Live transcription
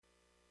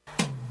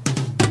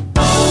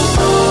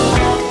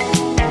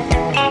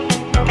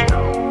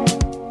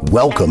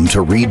Welcome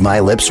to Read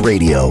My Lips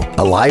Radio,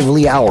 a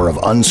lively hour of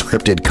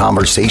unscripted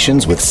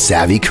conversations with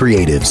savvy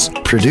creatives.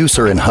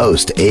 Producer and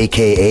host,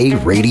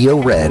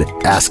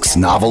 akaRadioRed, asks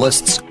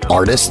novelists,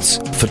 artists,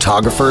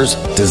 photographers,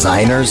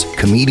 designers,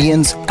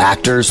 comedians,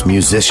 actors,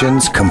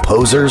 musicians,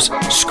 composers,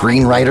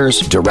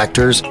 screenwriters,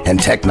 directors, and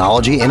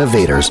technology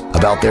innovators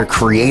about their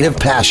creative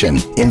passion,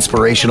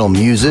 inspirational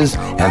muses,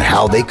 and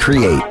how they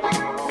create.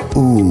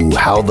 Ooh,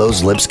 how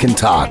those lips can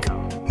talk.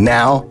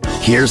 Now,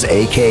 here's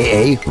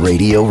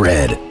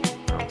akaRadioRed.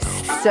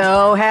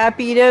 So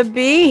happy to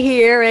be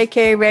here,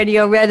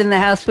 akaRadioRed, in the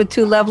house with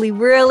two lovely,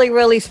 really,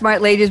 really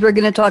smart ladies. We're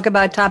going to talk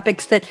about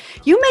topics that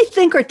you may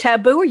think are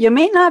taboo, or you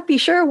may not be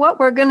sure how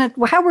we're going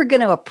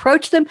to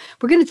approach them.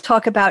 We're going to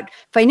talk about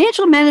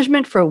financial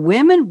management for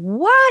women.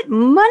 What?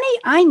 Money?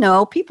 I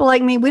know. People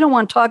like me, we don't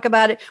want to talk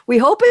about it. We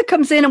hope it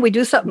comes in and we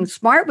do something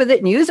smart with it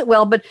and use it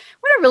well, but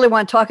we don't really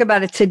want to talk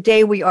about it.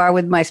 Today we are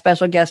with my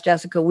special guest,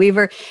 Jessica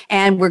Weaver,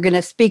 and we're going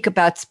to speak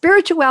about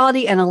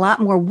spirituality and a lot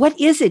more. What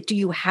is it? Do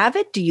you have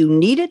it? Do you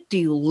need it? Do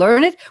you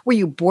learn it? Were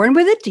you born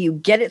with it? Do you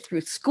get it through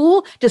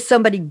school? Does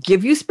somebody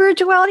give you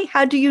spirituality?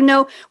 How do you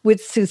know?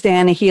 With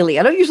Susannah Healy.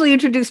 I don't usually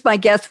introduce my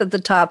guests at the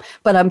top,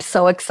 but I'm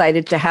so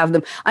excited to have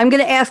them. I'm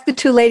going to ask the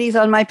two ladies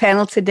on my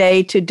panel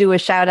today to do a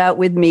shout out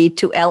with me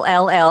to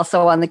LLL.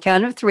 So on the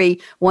count of three,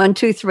 1,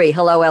 2, 3.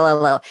 Hello,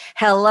 LLL.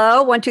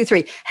 Hello, 1, 2,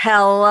 3.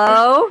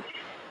 Hello,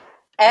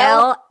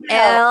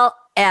 LLL.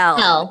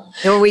 L.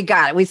 There we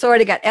got it. We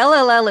sort of got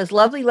LLL is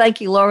lovely,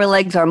 lanky Laura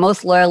Legs, our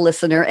most loyal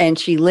listener, and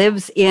she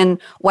lives in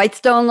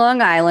Whitestone, Long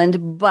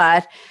Island.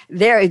 But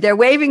they're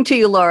waving to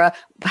you, Laura.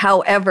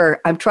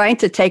 However, I'm trying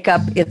to take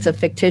up, it's a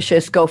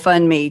fictitious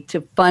GoFundMe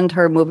to fund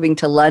her moving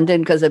to London,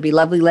 because it'd be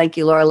lovely,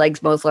 lanky Laura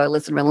Legs, most loyal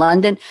listener in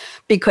London,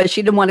 because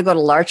she didn't want to go to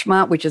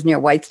Larchmont, which is near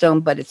Whitestone,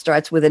 but it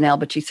starts with an L,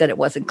 but she said it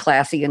wasn't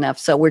classy enough.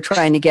 So we're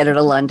trying to get her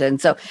to London.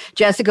 So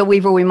Jessica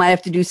Weaver, we might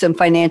have to do some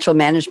financial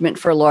management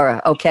for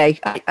Laura. Okay.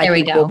 I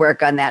think we'll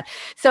work on that.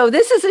 So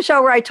this is a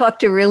show where I talk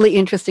to really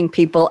interesting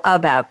people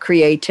about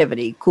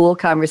creativity, cool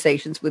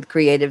conversations with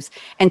creatives.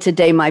 And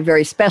today my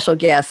very special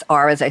guests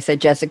are, as I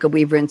said, Jessica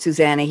Weaver and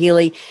Susannah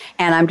Healy,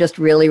 and I'm just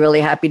really,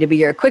 really happy to be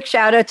here. A quick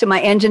shout out to my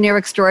engineer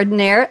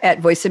extraordinaire at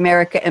Voice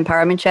America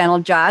Empowerment Channel,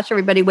 Josh.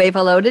 Everybody wave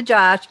hello to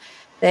Josh.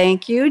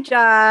 Thank you,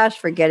 Josh,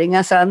 for getting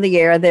us on the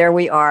air. There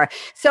we are.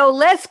 So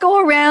let's go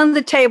around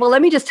the table.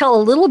 Let me just tell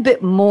a little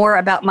bit more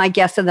about my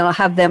guests, and then I'll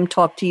have them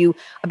talk to you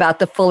about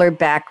the fuller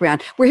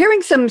background. We're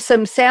hearing some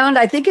sound.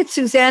 I think it's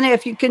Susannah.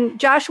 If you can,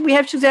 Josh, we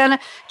have Susannah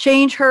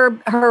change her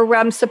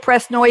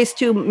suppressed noise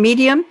to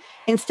medium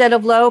instead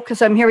of low,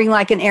 because I'm hearing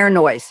like an air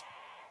noise.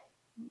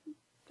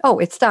 Oh,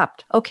 it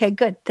stopped. Okay,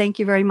 good. Thank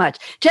you very much.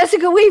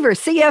 Jessica Weaver,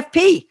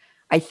 CFP.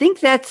 I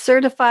think that's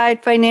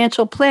Certified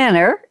Financial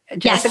Planner.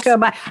 Jessica,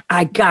 yes.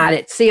 I got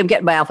it. See, I'm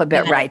getting my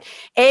alphabet right.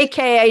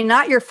 AKA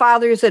not your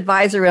father's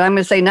advisor, and I'm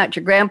going to say not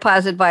your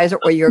grandpa's advisor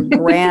or your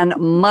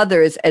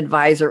grandmother's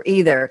advisor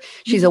either.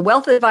 She's a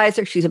wealth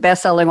advisor. She's a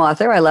best-selling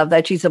author. I love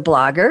that. She's a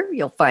blogger.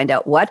 You'll find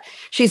out what.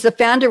 She's the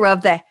founder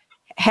of the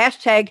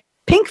hashtag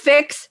Pink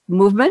Fix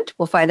movement.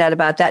 We'll find out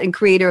about that. And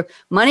creator of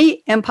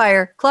Money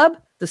Empire Club,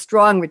 the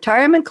Strong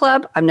Retirement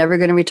Club. I'm never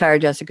going to retire,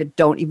 Jessica.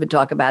 Don't even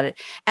talk about it.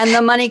 And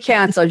the Money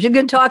Council. You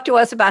can talk to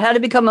us about how to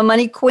become a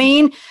money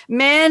queen.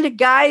 Men,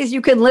 guys,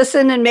 you can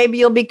listen and maybe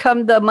you'll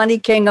become the money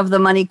king of the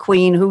money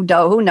queen. Who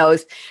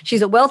knows?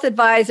 She's a wealth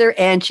advisor,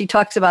 and she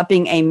talks about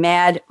being a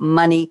mad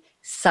money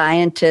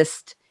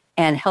scientist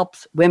and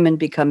helps women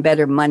become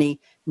better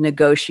money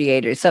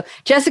negotiators. So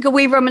Jessica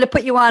Weaver, I'm going to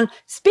put you on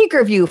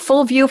speaker view,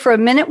 full view for a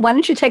minute. Why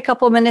don't you take a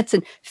couple of minutes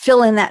and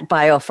fill in that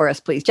bio for us,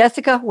 please?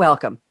 Jessica,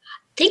 welcome.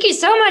 Thank you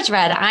so much,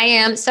 Red. I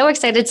am so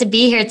excited to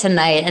be here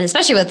tonight, and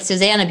especially with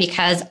Susannah,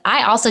 because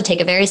I also take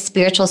a very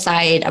spiritual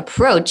side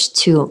approach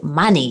to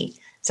money.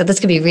 So this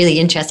could be really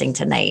interesting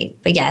tonight.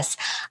 But yes,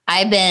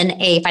 I've been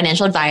a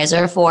financial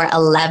advisor for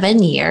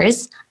 11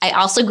 years. I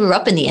also grew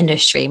up in the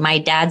industry. My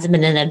dad's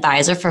been an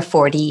advisor for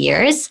 40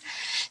 years.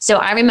 So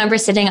I remember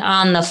sitting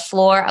on the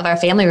floor of our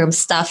family room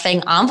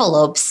stuffing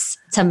envelopes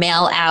to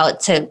mail out,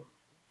 to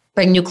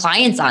bring new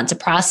clients on, to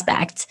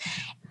prospect.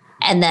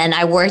 And then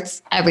I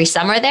worked every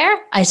summer there.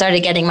 I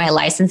started getting my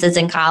licenses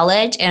in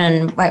college.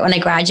 And right when I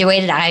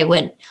graduated, I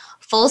went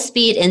full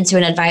speed into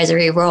an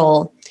advisory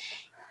role.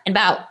 And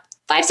about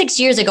 5-6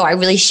 years ago, I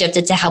really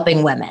shifted to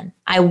helping women.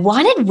 I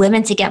wanted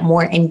women to get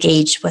more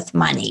engaged with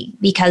money,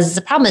 because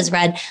the problem is,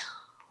 Red,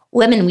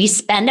 women, we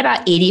spend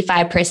about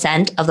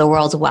 85% of the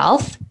world's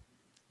wealth,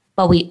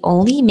 but we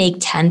only make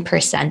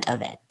 10%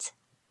 of it.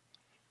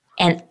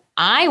 And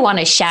I want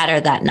to shatter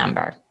that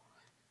number.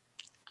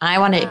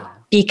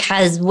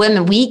 Because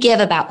women, we give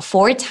about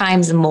 4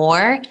 times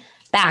more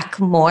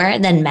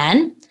than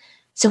men.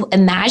 So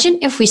imagine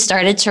if we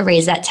started to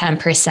raise that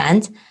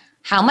 10%,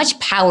 how much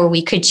power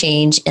we could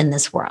change in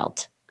this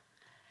world.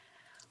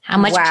 How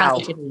much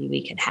positivity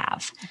we could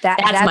have.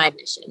 That's my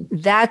mission.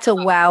 That's a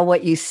wow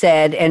what you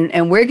said.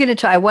 And we're going to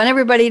try. I want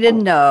everybody to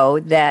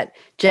know that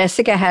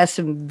Jessica has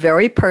some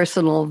very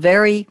personal,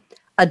 very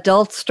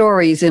adult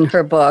stories in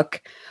her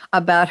book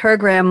about her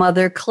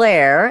grandmother,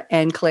 Claire,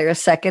 and Claire's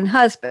second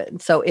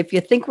husband. So if you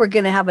think we're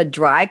going to have a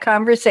dry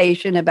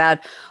conversation about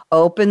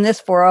open this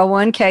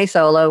 401k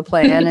solo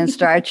plan and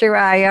start your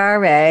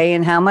IRA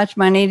and how much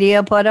money do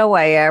you put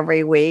away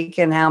every week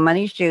and how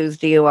many shoes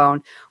do you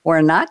own,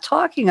 we're not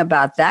talking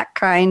about that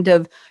kind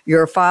of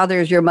your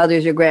father's, your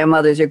mother's, your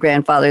grandmother's, your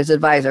grandfather's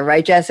advisor.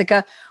 Right,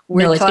 Jessica?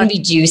 No, it's going to be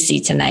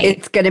juicy tonight.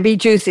 It's going to be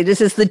juicy. This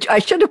is I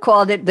should have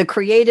called it the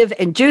creative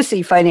and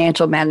juicy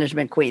financial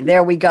management queen.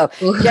 There we go.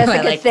 Ooh,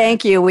 Jessica,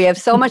 thank you. We have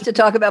so much to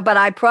talk about, but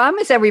I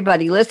promise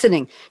everybody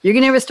listening, you're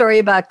going to hear a story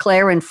about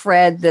Claire and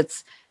Fred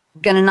that's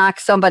going to knock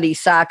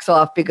somebody's socks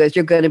off because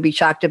you're going to be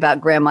shocked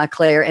about Grandma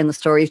Claire and the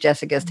stories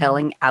Jessica's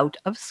telling out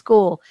of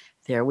school.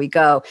 There we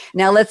go.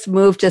 Now let's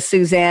move to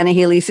Susannah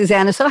Healy.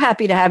 Susannah, so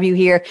happy to have you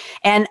here.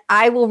 And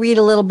I will read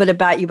a little bit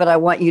about you, but I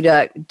want you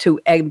to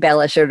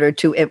embellish it or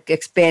to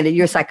expand it.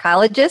 You're a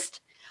psychologist,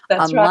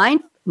 That's right.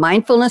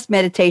 Mindfulness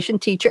meditation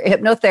teacher,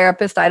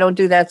 hypnotherapist. I don't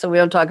do that, so we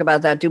don't talk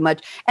about that too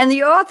much. And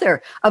the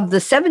author of the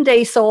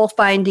 7-Day Soul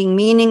Finding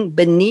Meaning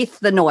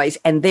Beneath the Noise.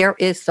 And there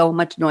is so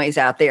much noise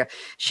out there.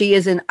 She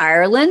is in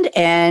Ireland,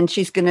 and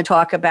she's going to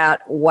talk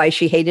about why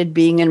she hated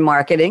being in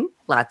marketing.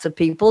 Lots of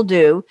people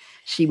do.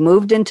 She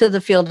moved into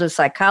the field of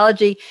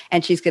psychology,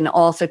 and she's going to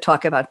also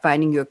talk about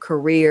finding your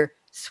career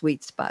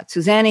sweet spot.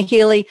 Susannah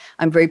Healy,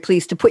 I'm very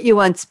pleased to put you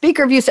on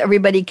speaker view so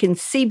everybody can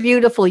see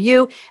beautiful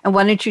you. And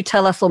why don't you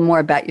tell us a little more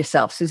about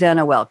yourself?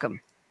 Susannah,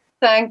 welcome.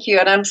 Thank you.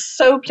 And I'm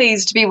so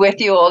pleased to be with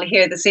you all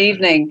here this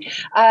evening.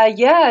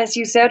 As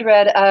you said,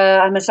 Red,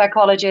 I'm a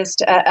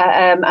psychologist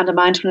and a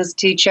mindfulness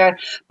teacher.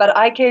 But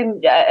I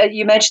came,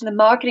 you mentioned the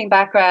marketing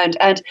background.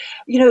 And,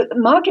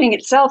 marketing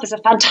itself is a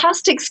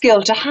fantastic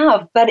skill to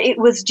have. But it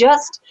was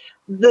just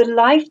the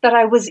life that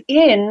I was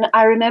in.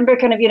 I remember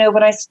kind of,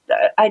 when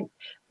I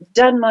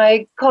done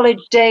my college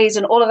days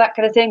and all of that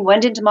kind of thing,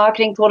 went into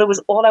marketing, thought it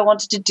was all I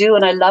wanted to do.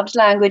 And I loved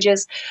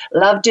languages,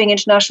 loved doing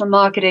international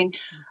marketing.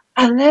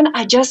 And then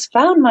I just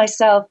found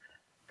myself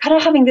kind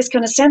of having this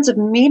kind of sense of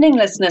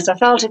meaninglessness. I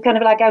felt it kind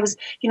of like I was,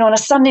 on a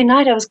Sunday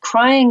night, I was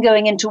crying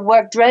going into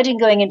work, dreading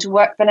going into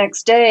work the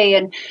next day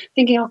and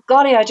thinking, oh,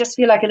 golly, I just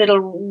feel like a little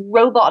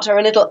robot or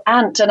a little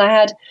ant. And I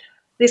had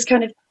this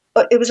kind of,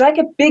 it was like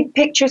a big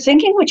picture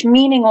thinking, which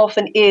meaning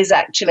often is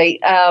actually,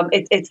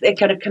 it's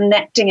kind of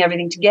connecting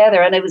everything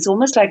together. And it was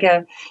almost like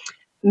a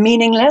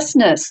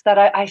meaninglessness that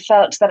I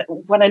felt that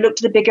when I looked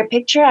at the bigger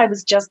picture, I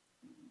was just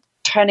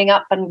turning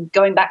up and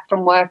going back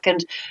from work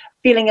and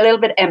feeling a little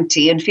bit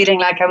empty and feeling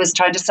like I was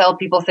trying to sell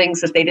people things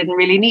that they didn't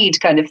really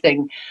need kind of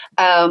thing.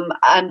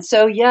 And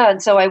so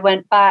I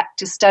went back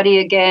to study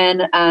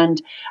again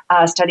and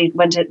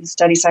went to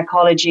study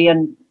psychology.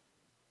 And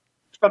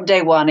from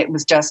day one, it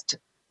was just,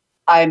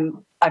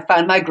 I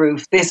found my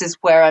groove. This is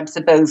where I'm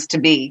supposed to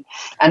be.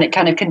 And it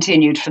kind of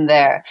continued from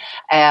there.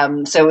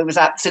 So it was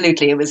that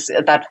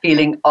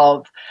feeling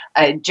of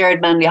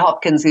Jared Manley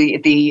Hopkins,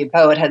 the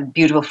poet, had a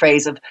beautiful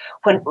phrase of,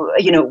 when,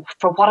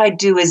 for what I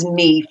do is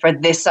me, for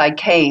this I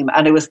came.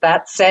 And it was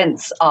that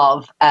sense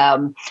of,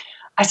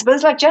 I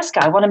suppose like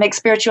Jessica, I want to make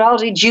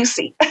spirituality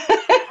juicy.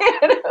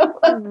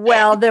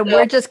 Well, then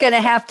we're just going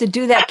to have to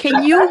do that.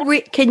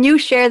 Can you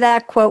share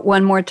that quote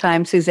one more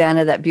time,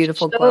 Susannah, that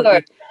beautiful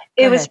quote?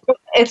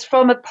 It's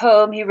from a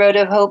poem. He wrote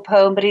a whole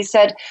poem, but he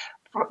said,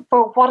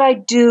 for what I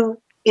do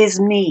is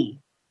me.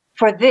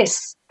 For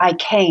this I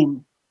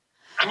came.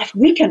 And if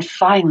we can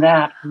find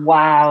that,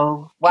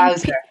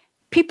 wowzer.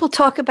 People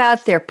talk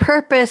about their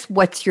purpose.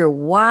 What's your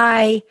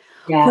why?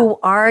 Yeah. Who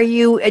are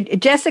you?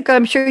 Jessica,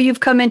 I'm sure you've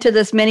come into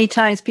this many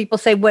times. People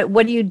say,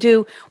 what do you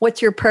do?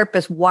 What's your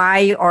purpose?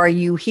 Why are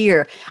you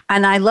here?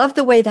 And I love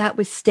the way that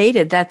was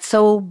stated. That's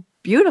so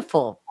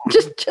beautiful.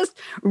 Just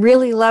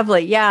really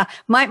lovely. Yeah.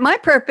 My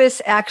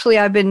purpose, actually,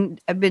 I've been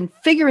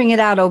figuring it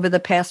out over the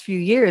past few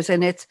years,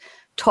 and it's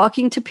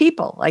talking to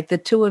people like the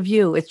two of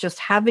you. It's just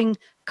having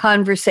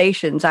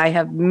conversations. I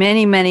have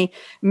many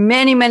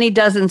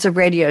dozens of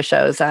radio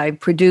shows I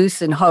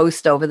produce and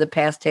host over the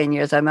past 10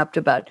 years. I'm up to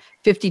about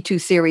 52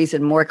 series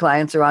and more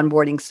clients are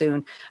onboarding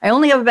soon. I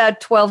only have about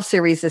 12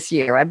 series this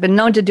year. I've been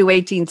known to do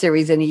 18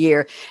 series in a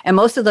year, and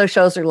most of those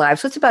shows are live.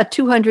 So it's about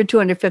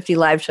 250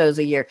 live shows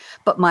a year.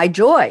 But my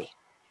joy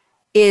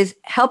is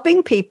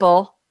helping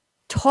people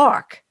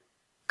talk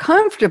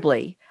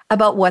comfortably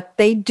about what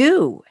they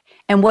do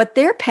and what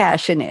their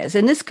passion is.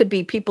 And this could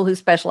be people who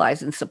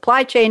specialize in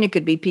supply chain. It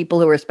could be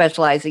people who are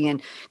specializing in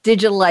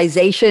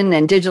digitalization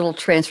and digital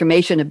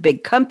transformation of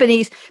big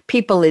companies.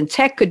 People in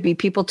tech could be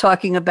people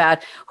talking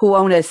about who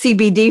own a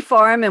CBD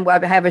farm. And we'll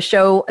have a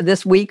show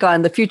this week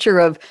on the future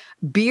of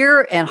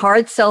beer and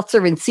hard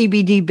seltzer and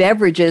CBD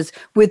beverages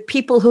with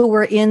people who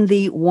were in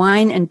the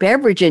wine and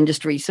beverage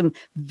industry. Some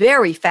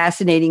very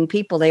fascinating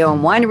people. They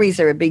own wineries,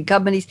 they're big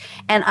companies.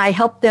 And I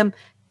help them,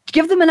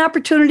 give them an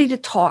opportunity to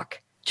talk.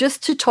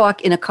 Just to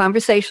talk in a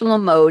conversational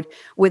mode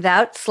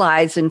without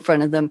slides in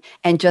front of them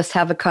and just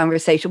have a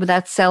conversation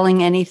without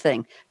selling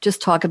anything.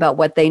 Just talk about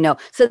what they know.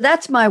 So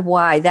that's my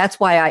why. That's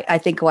why I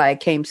think why I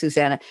came,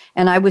 Susannah.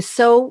 And I was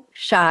so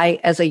shy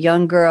as a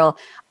young girl.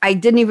 I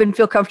didn't even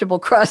feel comfortable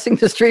crossing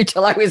the street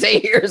till I was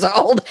 8 years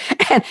old.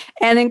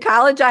 And in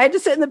college, I had to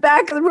sit in the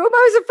back of the room.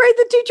 I was afraid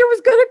the teacher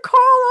was going to call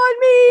on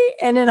me.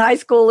 And in high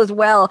school as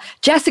well.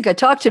 Jessica,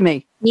 talk to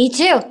me. Me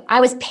too. I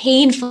was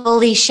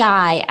painfully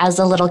shy as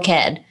a little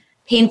kid.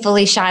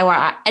 Painfully shy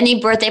where any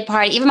birthday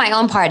party, even my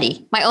own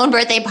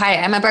birthday party,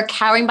 I remember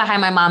cowering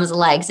behind my mom's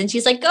legs. And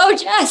she's like, go,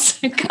 Jess,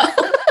 go.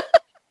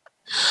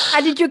 How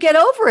did you get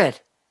over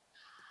it?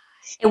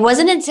 It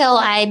wasn't until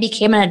I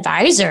became an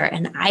advisor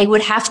and I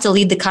would have to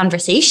lead the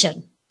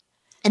conversation.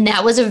 And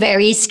that was a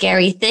very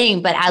scary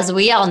thing. But as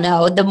we all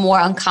know, the more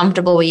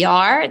uncomfortable we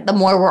are, the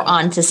more we're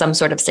on to some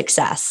sort of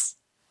success,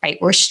 right?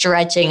 We're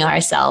stretching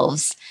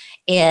ourselves.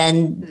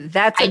 And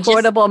that's a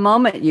quotable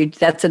moment.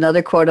 That's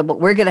another quotable.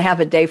 We're going to have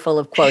a day full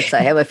of quotes.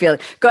 I have a feeling.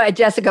 Go ahead,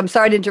 Jessica. I'm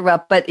sorry to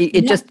interrupt, but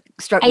it just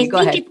struck me. Go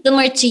ahead. I think it's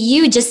similar to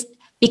you, just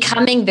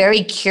becoming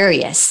very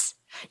curious.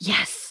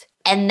 Yes.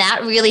 And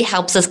that really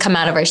helps us come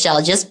out of our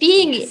shell. Just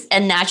being a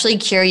naturally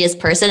curious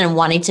person and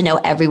wanting to know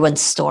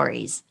everyone's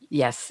stories.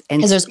 Yes.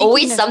 Because there's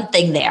always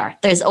something there.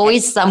 There's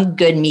always some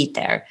good meat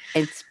there.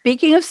 And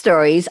speaking of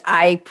stories,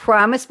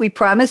 we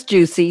promised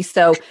juicy.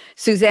 So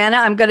Susannah,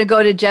 I'm going to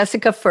go to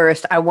Jessica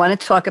first. I want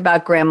to talk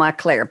about Grandma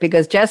Claire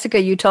because Jessica,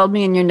 you told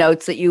me in your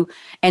notes that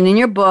and in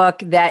your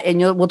book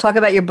we'll talk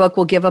about your book.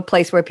 We'll give a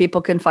place where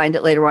people can find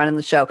it later on in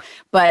the show.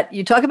 But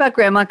you talk about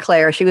Grandma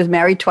Claire. She was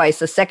married twice.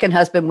 The second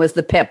husband was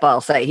the pip,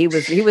 I'll say. He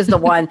was the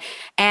one.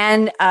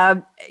 And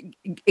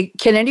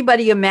can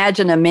anybody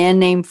imagine a man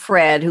named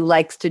Fred who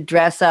likes to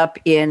dress up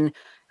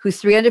who's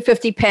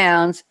 350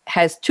 pounds,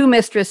 has 2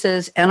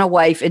 mistresses and a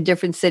wife in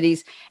different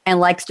cities, and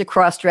likes to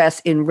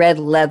cross-dress in red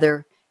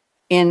leather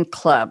in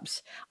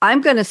clubs? I'm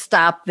going to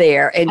stop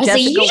there. And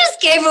Jessica, you just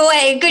gave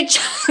away a good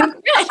job.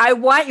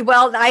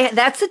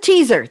 That's a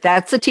teaser.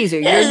 That's a teaser.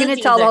 You're going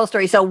to tell the whole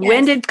story. So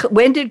yes.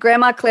 When did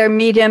Grandma Claire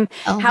meet him?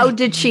 Oh, how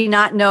did she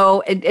not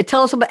know?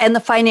 Tell us about, and the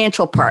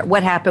financial part.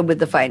 What happened with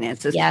the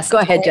finances? Yes. Go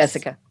ahead,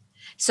 Jessica.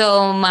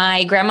 So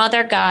my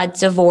grandmother got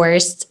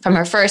divorced from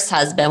her first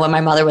husband when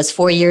my mother was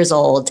 4 years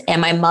old. And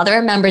my mother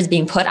remembers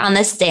being put on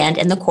the stand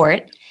in the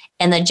court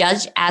and the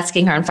judge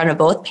asking her in front of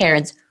both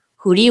parents,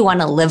 who do you want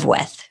to live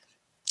with?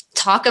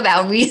 Talk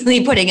about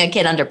really putting a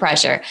kid under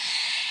pressure.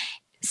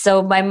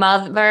 So my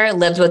mother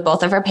lived with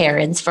both of her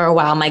parents for a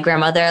while. My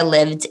grandmother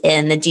lived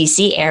in the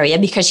DC area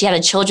because she had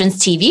a children's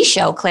TV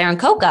show, Claire and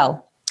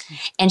Coco.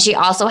 And she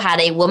also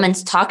had a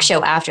woman's talk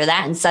show after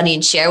that. And Sonny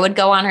and Cher would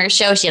go on her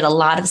show. She had a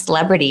lot of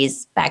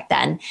celebrities back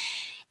then.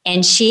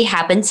 And she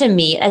happened to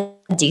meet a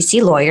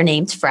DC lawyer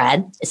named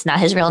Fred. It's not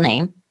his real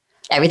name.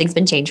 Everything's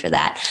been changed for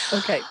that.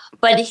 Okay.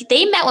 But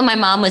they met when my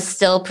mom was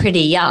still pretty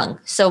young.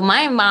 So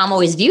my mom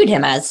always viewed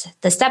him as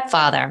the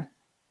stepfather.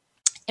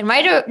 And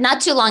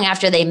not too long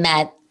after they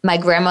met, my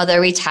grandmother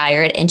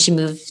retired and she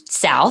moved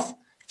south.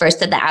 First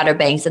to the Outer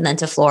Banks and then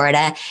to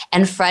Florida.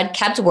 And Fred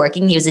kept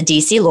working. He was a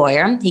DC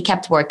lawyer. He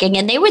kept working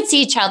and they would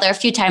see each other a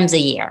few times a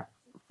year.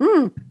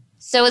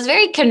 So it was a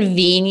very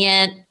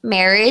convenient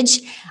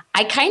marriage.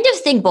 I kind of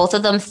think both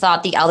of them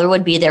thought the other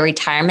would be their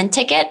retirement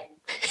ticket.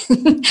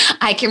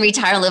 I can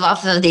retire and live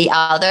off of the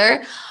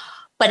other.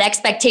 But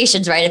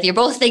expectations, right? If you're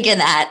both thinking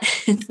that,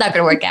 it's not going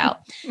to work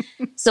out.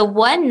 So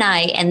one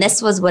night, and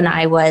this was when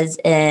I was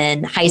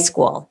in high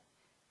school.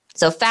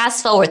 So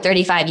fast forward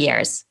 35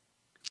 years.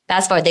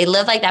 Fast forward, they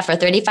lived like that for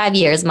 35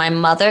 years. My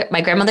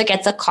grandmother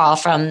gets a call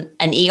from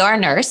an ER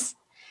nurse.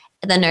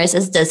 And the nurse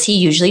says, does he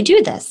usually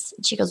do this?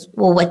 And she goes,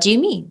 well, what do you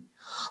mean?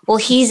 Well,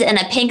 he's in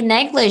a pink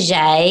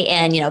negligee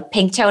and,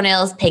 pink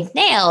toenails, pink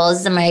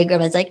nails. And my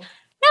grandma's like,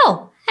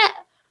 no,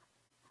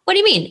 what do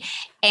you mean?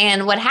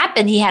 And what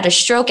happened, he had a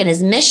stroke and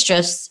his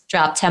mistress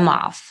dropped him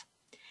off.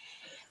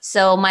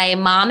 So my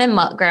mom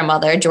and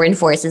grandmother joined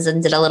forces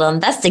and did a little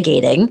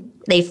investigating.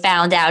 They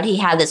found out he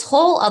had this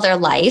whole other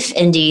life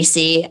in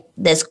DC,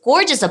 this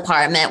gorgeous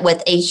apartment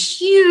with a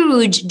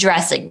huge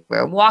dressing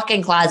room,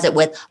 walk-in closet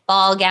with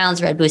ball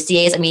gowns, red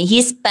bustiers. I mean,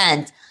 he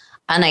spent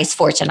a nice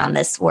fortune on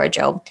this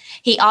wardrobe.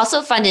 He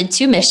also funded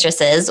 2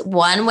 mistresses,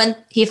 one when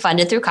he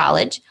funded through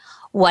college,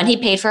 one he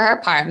paid for her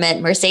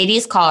apartment,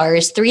 Mercedes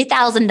cars,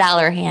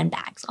 $3,000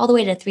 handbags, all the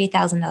way to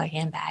 $3,000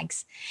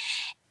 handbags.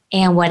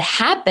 And what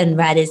happened,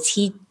 Red, is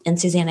he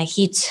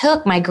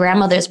took my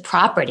grandmother's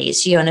properties.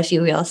 She owned a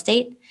few real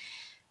estate,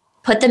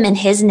 put them in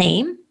his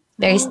name,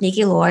 very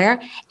sneaky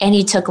lawyer, and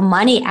he took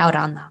money out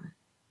on them.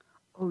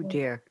 Oh,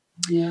 dear.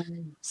 Yeah.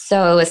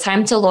 So it was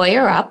time to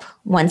lawyer up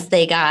once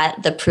they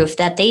got the proof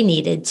that they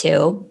needed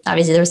to.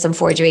 Obviously, there was some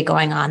forgery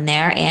going on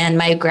there, and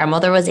my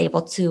grandmother was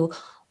able to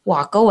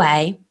walk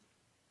away.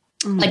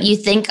 Mm-hmm. But you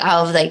think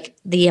of like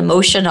the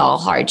emotional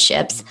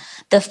hardships,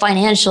 the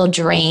financial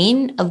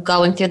drain of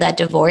going through that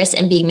divorce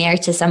and being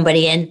married to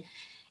somebody and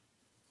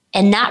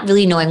not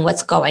really knowing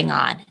what's going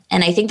on.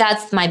 And I think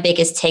that's my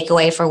biggest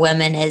takeaway for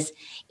women is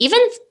even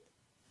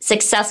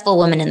successful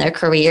women in their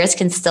careers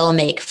can still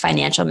make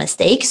financial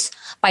mistakes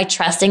by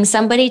trusting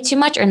somebody too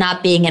much or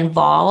not being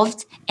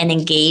involved and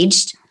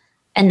engaged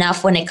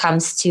enough when it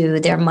comes to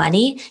their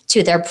money,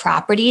 to their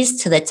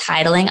properties, to the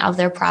titling of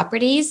their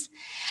properties.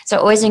 So I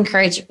always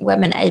encourage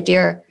women, if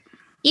you're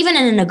even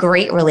in a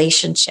great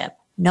relationship,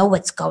 know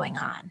what's going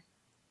on.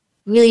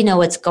 Really know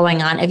what's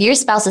going on. If your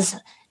spouse is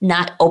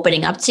not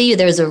opening up to you,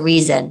 there's a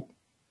reason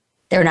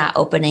they're not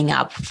opening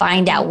up.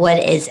 Find out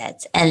what is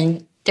it.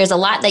 And there's a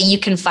lot that you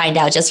can find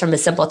out just from a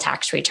simple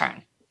tax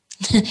return.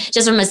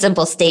 Just from a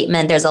simple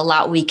statement, there's a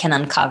lot we can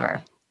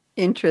uncover.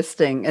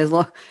 Interesting. As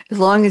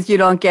long as you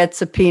don't get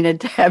subpoenaed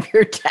to have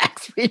your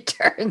tax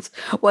returns,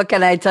 what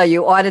can I tell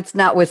you? Audits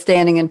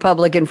notwithstanding in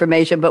public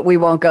information, but we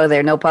won't go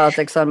there. No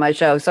politics on my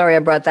show. Sorry I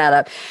brought that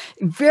up.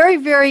 Very,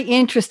 very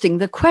interesting.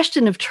 The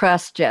question of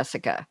trust,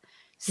 Jessica.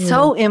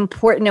 So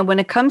important. And when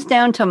it comes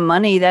down to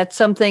money, that's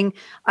something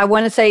I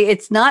want to say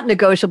it's not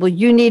negotiable.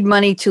 You need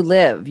money to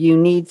live. You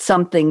need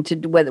something to,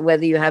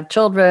 whether you have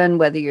children,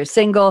 whether you're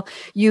single,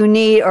 you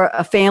need, or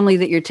a family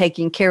that you're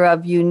taking care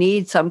of, you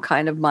need some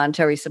kind of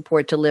monetary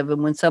support to live.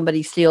 And when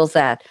somebody steals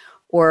that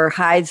or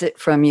hides it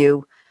from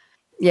you,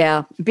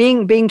 yeah,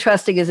 being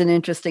trusting is an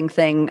interesting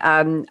thing.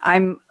 I'm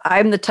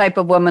the type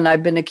of woman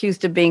I've been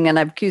accused of being, and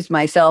I've accused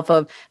myself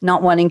of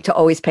not wanting to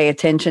always pay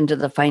attention to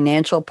the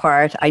financial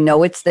part. I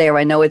know it's there.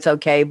 I know it's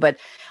okay. But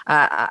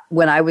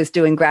when I was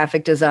doing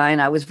graphic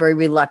design, I was very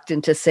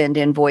reluctant to send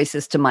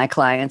invoices to my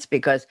clients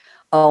because,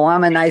 oh,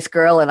 I'm a nice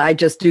girl and I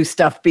just do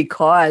stuff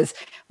because,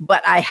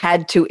 but I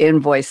had to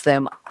invoice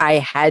them. I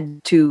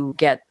had to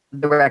get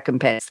the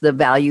recompense, the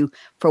value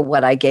for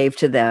what I gave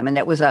to them. And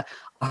it was a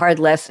hard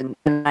lesson.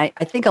 And I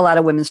think a lot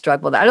of women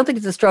struggle with that. I don't think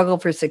it's a struggle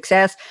for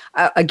success,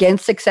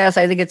 against success.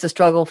 I think it's a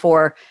struggle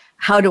for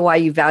how do I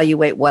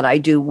evaluate what I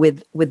do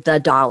with the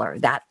dollar,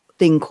 that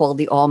thing called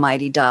the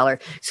almighty dollar.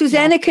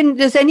 Susannah,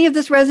 does any of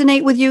this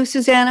resonate with you,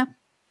 Susannah?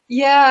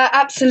 Yeah,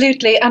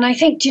 absolutely. And I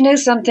think, do you know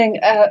something?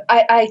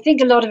 I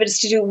think a lot of it is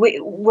to do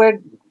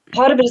with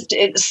part of it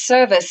is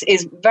service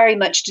is very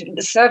much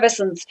the service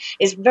and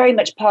is very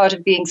much part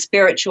of being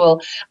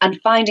spiritual and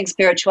finding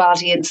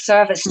spirituality in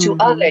service to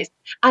others.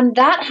 And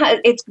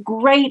that it's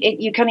great.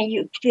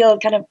 You feel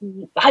kind of,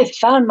 I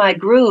found my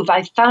groove.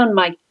 I found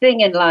my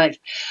thing in life.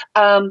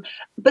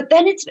 But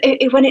then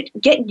when it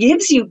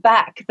gives you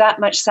back that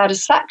much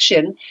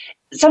satisfaction,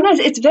 sometimes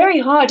it's very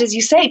hard, as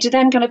you say, to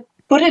then kind of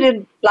put it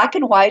in black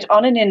and white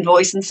on an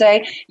invoice and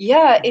say,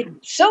 yeah, it's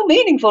so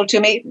meaningful to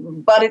me,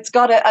 but it's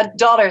got a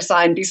dollar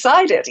sign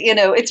beside it.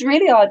 It's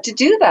really hard to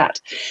do that.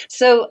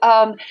 So,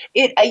 and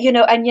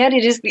yet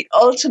it is the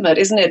ultimate,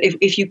 isn't it?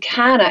 If you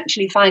can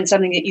actually find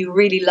something that you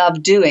really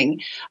love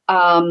doing,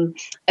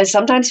 as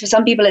sometimes for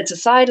some people it's a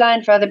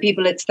sideline, for other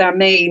people it's their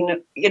main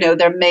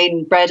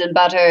bread and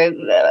butter,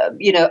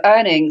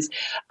 earnings.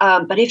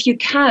 But if you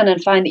can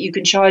and find that you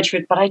can charge for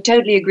it, but I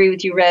totally agree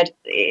with you, Red.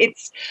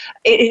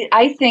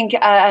 I think,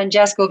 and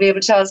Jessica will be able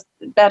to tell us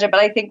better, but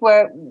I think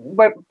we're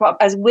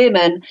as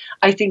women,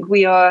 I think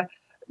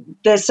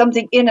there's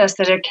something in us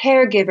that are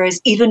caregivers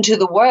even to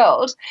the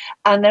world,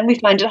 and then we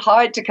find it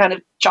hard to kind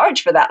of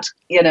charge for that,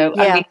 and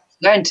we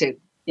learn to,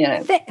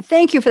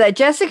 Thank you for that.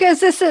 Jessica, is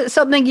this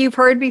something you've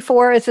heard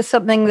before? Is this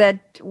something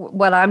that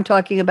what I'm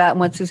talking about and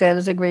what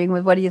Susannah's agreeing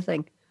with? What do you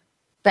think?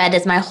 That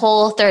is, my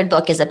whole third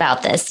book is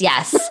about this.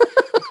 Yes.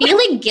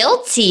 Feeling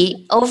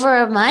guilty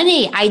over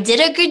money. I did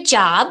a good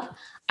job.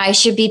 I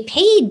should be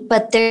paid,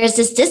 but there's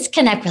this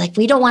disconnect. We're like,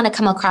 we don't want to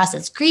come across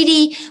as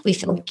greedy. We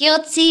feel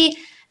guilty.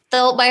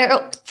 So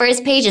my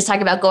first page is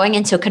talking about going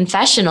into a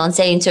confessional and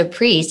saying to a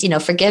priest,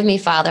 forgive me,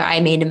 Father, I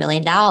made $1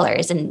 million.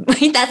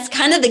 And that's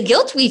kind of the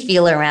guilt we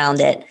feel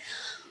around it.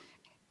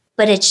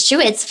 But it's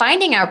true. It's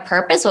finding our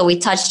purpose, what we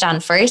touched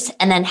on first,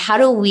 and then how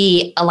do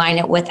we align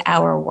it with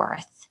our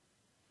worth?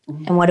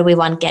 And what do we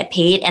want to get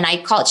paid? And I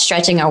call it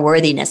stretching our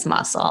worthiness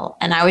muscle.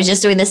 And I was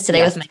just doing this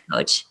today with my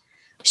coach.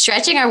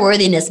 Stretching our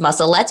worthiness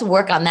muscle. Let's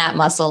work on that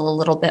muscle a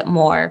little bit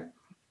more.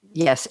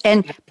 Yes.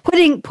 And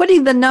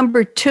putting the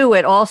number to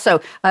it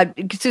also.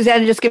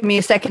 Susannah, just give me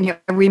a second here.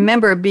 I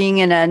remember being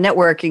in a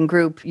networking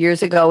group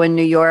years ago in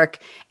New York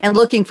and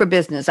looking for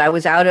business. I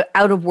was out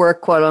of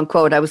work, quote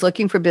unquote. I was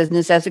looking for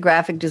business as a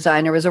graphic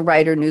designer, as a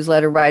writer,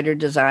 newsletter writer,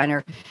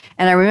 designer.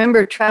 And I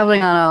remember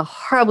traveling on a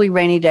horribly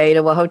rainy day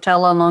to a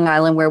hotel on Long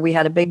Island where we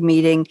had a big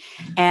meeting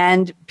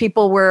and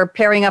people were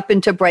pairing up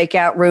into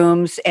breakout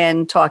rooms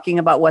and talking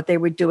about what they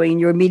were doing.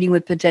 You were meeting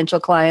with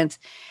potential clients.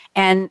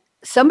 And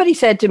somebody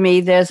said to me,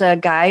 there's a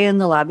guy in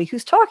the lobby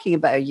who's talking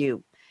about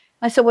you.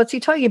 I said, what's he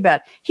talking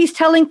about? He's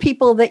telling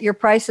people that your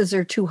prices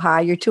are too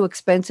high, you're too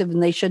expensive,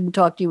 and they shouldn't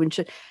talk to you. And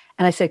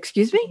I said,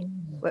 excuse me?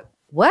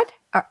 What?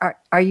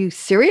 Are you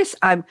serious?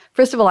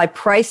 First of all, I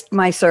priced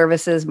my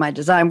services, my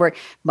design work,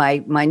 my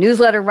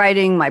newsletter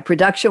writing, my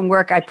production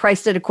work. I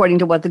priced it according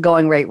to what the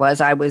going rate was.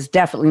 I was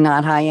definitely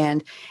not high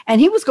end. And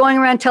he was going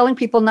around telling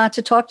people not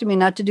to talk to me,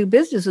 not to do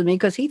business with me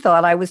because he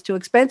thought I was too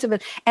expensive.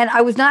 And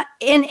I was not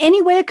in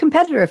any way a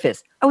competitor of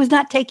his. I was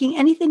not taking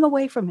anything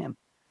away from him.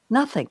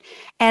 Nothing.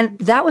 And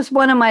that was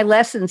one of my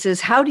lessons is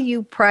how do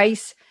you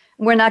price?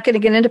 We're not going to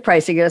get into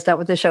pricing. That's not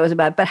what the show is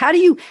about. But how do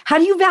you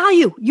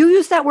value? You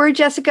use that word,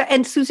 Jessica,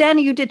 and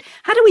Susannah, you did.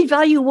 How do we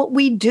value what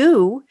we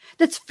do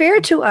that's fair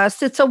to us,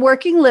 that's a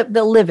working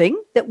the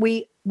living that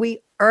we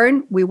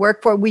earn, we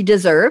work for, we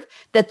deserve,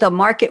 that the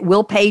market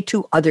will pay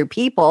to other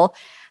people?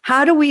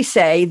 How do we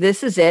say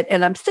this is it?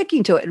 And I'm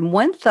sticking to it. And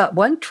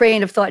one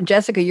train of thought, and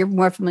Jessica, you're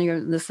more familiar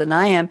with this than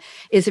I am,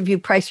 is if you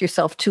price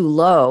yourself too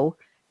low,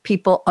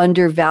 people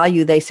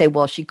undervalue. They say,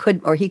 well, she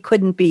couldn't or he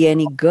couldn't be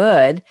any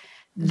good.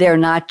 They're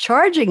not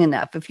charging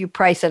enough. If you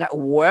price it out,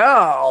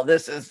 well,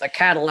 this is the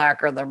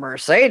Cadillac or the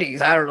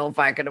Mercedes. I don't know if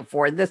I can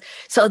afford this.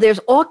 So there's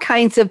all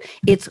kinds of,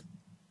 it's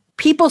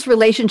people's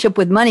relationship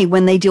with money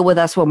when they deal with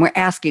us when we're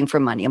asking for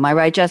money. Am I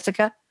right,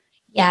 Jessica?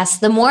 Yes.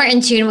 The more in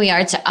tune we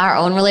are to our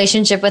own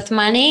relationship with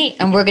money,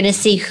 and we're going to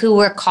see who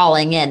we're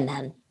calling in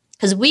then.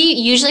 Because we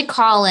usually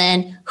call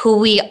in who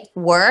we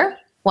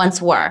once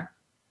were.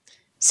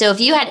 So if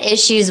you had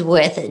issues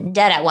with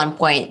debt at one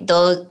point,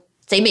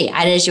 say me, I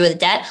had an issue with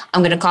debt,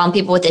 I'm going to call in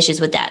people with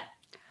issues with debt.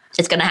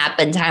 It's going to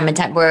happen time and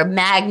time. We're a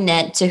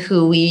magnet to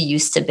who we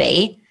used to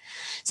be.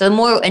 So the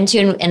more in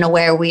tune and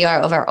aware we are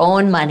of our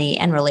own money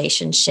and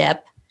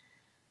relationship,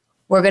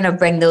 we're going to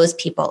bring those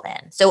people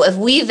in. So if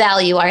we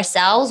value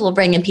ourselves, we'll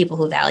bring in people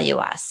who value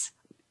us.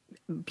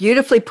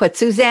 Beautifully put.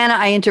 Susannah,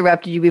 I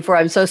interrupted you before.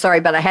 I'm so sorry,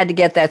 but I had to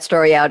get that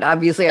story out.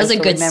 Obviously, it was a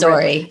good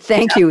story.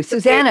 Thank you,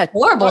 Susannah.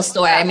 Horrible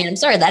story. I mean, I'm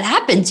sorry that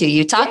happened to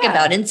you. Talk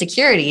about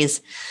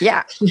insecurities.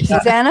 Yeah.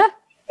 Susannah?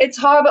 It's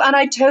horrible, and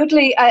I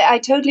totally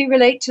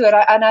relate to it.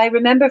 And I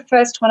remember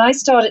when I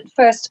started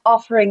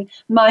offering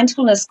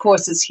mindfulness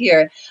courses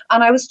here,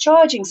 and I was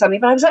charging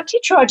something, but I was actually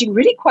charging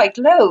really quite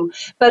low.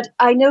 But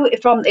I know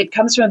it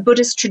comes from a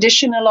Buddhist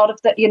tradition, a lot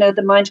of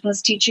the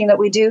mindfulness teaching that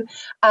we do,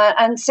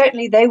 and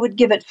certainly they would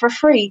give it for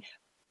free.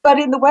 But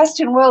in the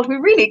Western world, we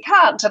really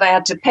can't. And I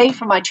had to pay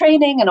for my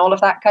training and all of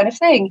that kind of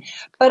thing.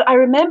 But I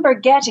remember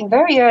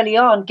very early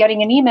on,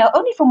 getting an email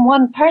only from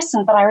one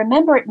person, but I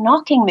remember it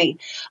knocking me,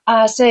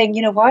 saying,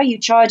 why are you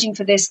charging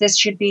for this? This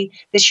should be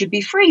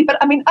free. But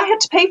I mean, I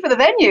had to pay for the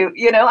venue,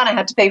 and I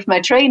had to pay for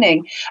my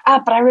training.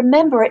 But I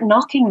remember it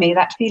knocking me,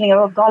 that feeling of,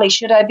 oh, golly,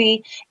 should I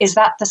be? Is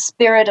that the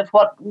spirit of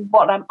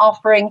what I'm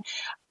offering?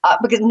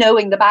 Because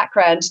knowing the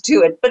background to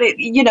it, but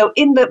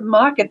in the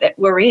market that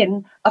we're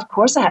in, of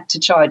course I had to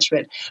charge for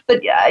it.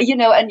 But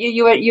and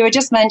you were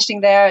just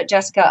mentioning there,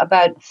 Jessica,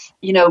 about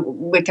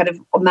we're kind of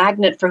a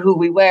magnet for who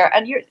we were,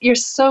 and you're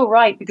so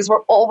right, because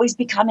we're always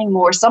becoming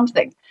more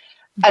something,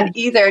 and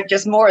either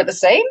just more of the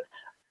same,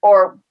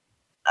 or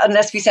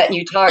unless we set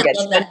new targets,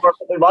 then more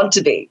what we want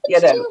to be.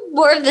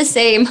 More of the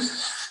same.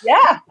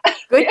 Yeah,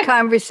 good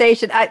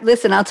conversation.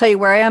 Listen, I'll tell you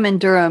where I am in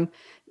Durham.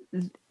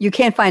 You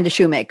can't find a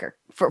shoemaker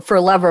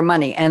for love or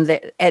money. And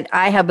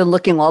I have been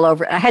looking all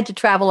over. I had to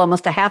travel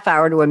almost a half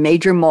hour to a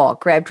major mall,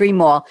 Crabtree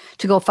Mall,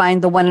 to go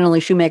find the one and only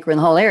shoemaker in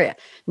the whole area.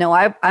 Now,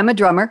 I'm a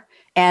drummer,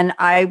 and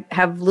I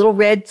have little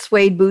red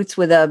suede boots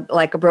with a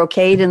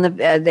brocade, and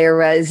they're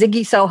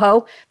Ziggy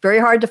Soho. Very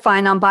hard to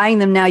find. I'm buying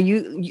them now,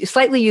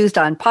 slightly used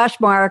on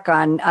Poshmark,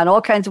 on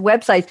all kinds of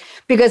websites,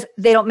 because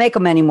they don't make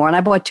them anymore. And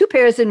I bought 2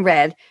 pairs in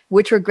red,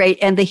 which were great.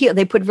 And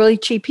they put really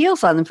cheap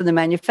heels on them from the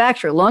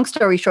manufacturer. Long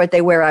story short,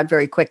 they wear out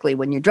very quickly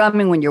when you're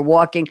drumming, when you're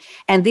walking.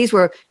 And these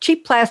were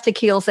cheap plastic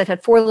heels that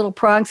had 4 little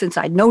prongs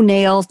inside, no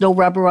nails, no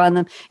rubber on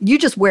them. You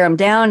just wear them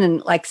down,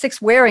 and like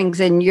 6 wearings,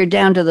 and you're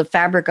down to the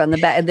fabric on the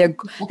back. And they're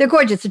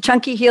gorgeous. A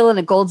chunky heel and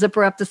a gold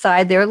zipper up the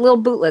side. They're little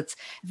bootlets.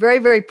 Very,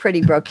 very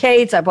pretty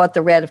brocades. I bought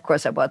the red. Of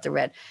course, I bought the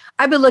red.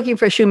 I've been looking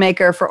for a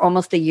shoemaker for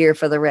almost a year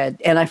for the red,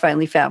 and I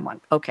finally found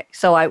one. Okay,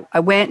 so I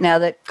went, now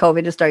that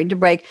COVID is starting to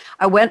break,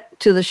 I went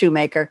to the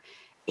shoemaker.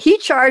 He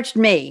charged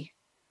me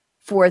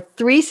for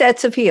 3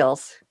 sets of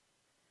heels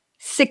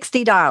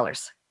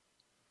 $60.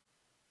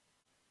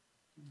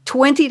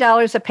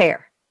 $20 a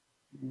pair.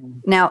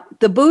 Now,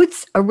 the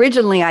boots,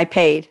 originally I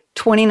paid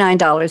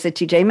 $29 at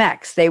TJ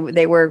Maxx. They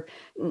were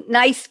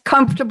nice,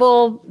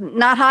 comfortable,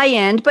 not high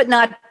end, but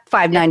not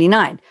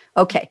 $5.99.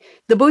 Okay.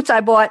 The boots I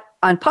bought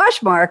on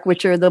Poshmark,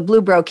 which are the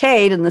blue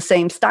brocade in the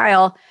same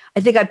style, I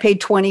think I paid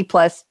 $20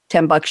 plus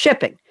 $10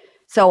 shipping.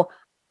 So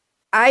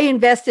I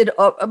invested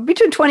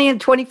between $20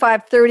 and $25,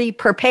 $30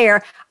 per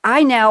pair.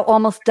 I now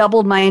almost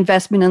doubled my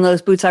investment in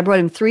those boots. I brought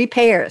him 3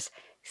 pairs,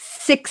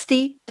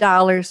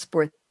 $60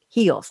 for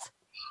heels,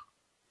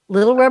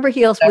 little rubber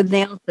heels with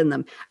nails in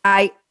them.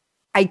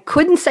 I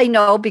couldn't say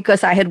no,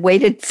 because I had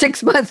waited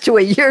 6 months to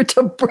a year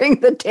to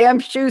bring the damn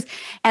shoes.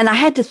 And I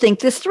had to think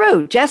this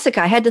through.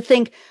 Jessica, I had to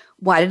think,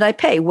 why did I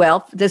pay?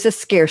 Well, there's a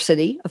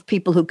scarcity of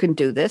people who can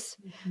do this.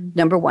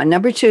 Number one.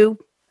 Number 2,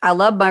 I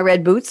love my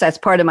red boots. That's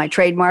part of my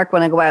trademark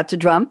when I go out to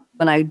drum,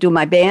 when I do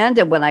my band,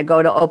 and when I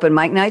go to open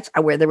mic nights, I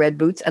wear the red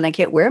boots, and I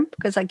can't wear them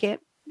because there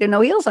are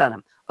no heels on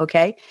them.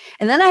 Okay.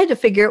 And then I had to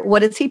figure,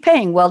 what is he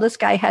paying? Well, this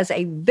guy has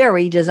a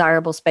very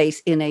desirable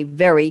space in a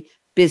very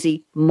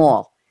busy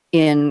mall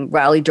in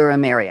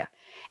Raleigh-Durham area.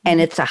 And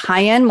it's a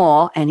high-end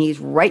mall, and he's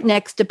right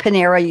next to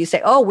Panera. You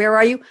say, oh, where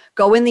are you?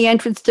 Go in the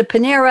entrance to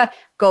Panera,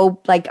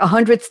 go like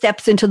 100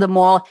 steps into the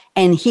mall,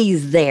 and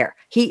he's there.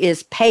 He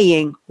is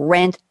paying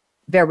rent,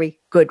 very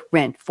good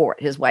rent for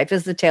it. His wife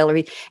is the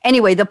tailor.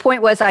 Anyway, the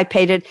point was, I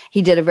paid it.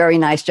 He did a very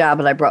nice job,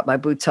 and I brought my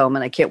boots home,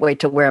 and I can't wait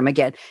to wear them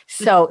again.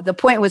 So the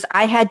point was,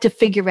 I had to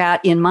figure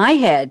out in my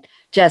head,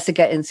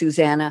 Jessica and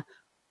Susannah,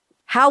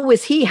 how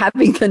was he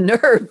having the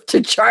nerve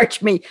to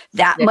charge me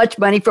that much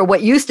money for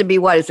what used to be,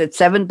 what is it,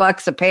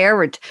 $7 a pair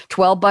or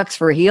 $12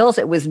 for heels?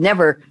 It was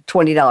never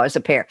 $20 a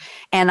pair.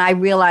 And I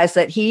realized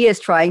that he is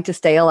trying to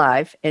stay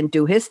alive and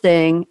do his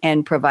thing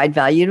and provide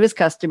value to his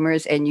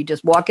customers. And you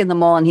just walk in the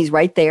mall and he's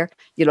right there.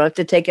 You don't have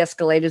to take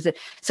escalators.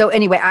 So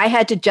anyway, I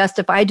had to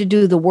justify, to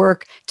do the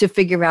work to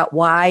figure out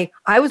why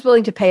I was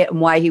willing to pay it and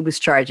why he was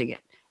charging it.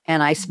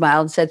 And I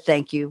smiled and said,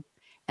 thank you.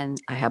 And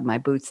I have my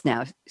boots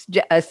now.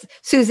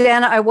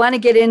 Susannah, I want to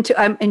get into,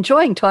 I'm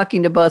enjoying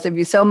talking to both of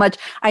you so much.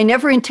 I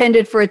never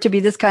intended for it to be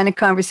this kind of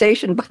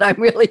conversation, but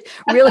I'm really,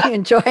 really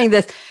enjoying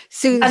this.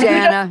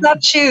 Susannah.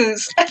 Love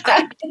shoes.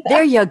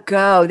 There you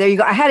go. There you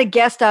go. I had a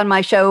guest on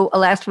my show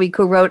last week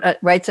who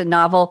writes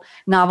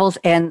novels,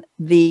 and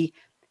the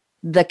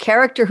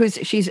character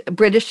she's a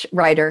British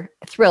writer,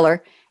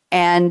 thriller,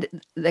 and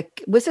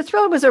was a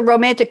thriller, was a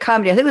romantic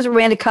comedy. I think it was a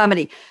romantic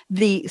comedy.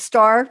 The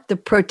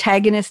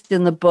protagonist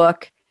in the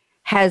book,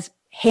 has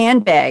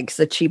handbags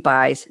that she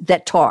buys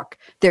that talk.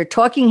 They're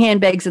talking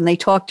handbags, and they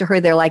talk to her.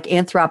 They're like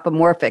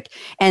anthropomorphic,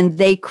 and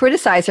they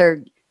criticize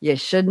her. You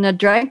shouldn't have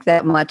drank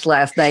that much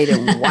last night.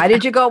 And why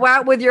did you go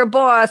out with your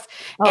boss?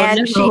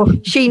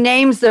 She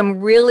names them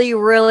really,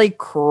 really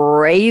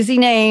crazy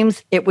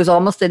names. It was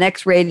almost an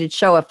X-rated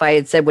show if I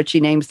had said what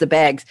she names the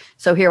bags.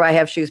 So here I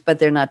have shoes, but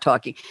they're not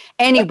talking.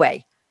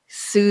 Anyway,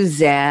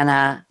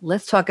 Susannah,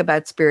 let's talk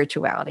about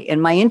spirituality.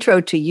 And my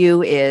intro to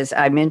you is,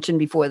 I mentioned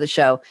before the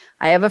show,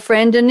 I have a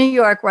friend in New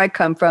York where I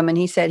come from, and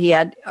he said he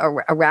had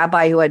a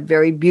rabbi who had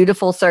very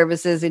beautiful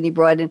services, and he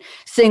brought in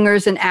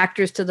singers and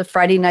actors to the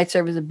Friday night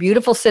service, a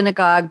beautiful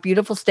synagogue,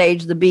 beautiful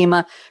stage, the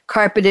bima,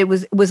 carpeted,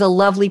 was a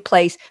lovely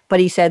place.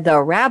 But he said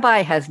the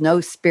rabbi has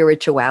no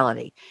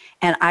spirituality.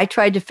 And I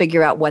tried to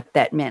figure out what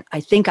that meant. I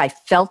think I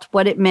felt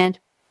what it meant,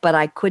 but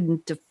I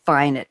couldn't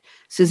define it.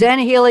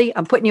 Susannah Healy,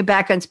 I'm putting you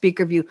back on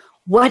speaker view.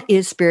 What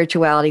is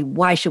spirituality?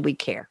 Why should we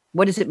care?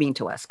 What does it mean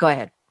to us? Go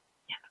ahead.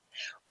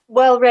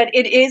 Well, Red,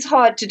 it is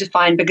hard to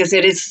define because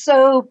it is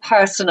so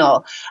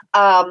personal.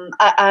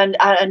 And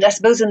I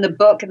suppose in the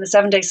book, in The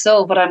 7-Day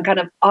Soul, what I'm kind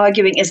of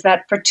arguing is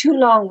that for too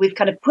long, we've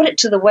kind of put it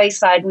to the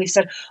wayside, and we've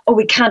said, oh,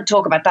 we can't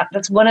talk about that.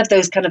 That's one of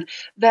those kind of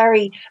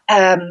very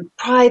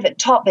private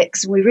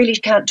topics. We really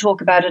can't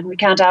talk about it, and we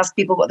can't ask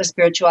people what their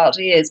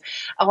spirituality is.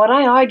 And what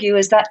I argue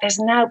is that there's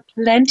now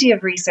plenty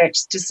of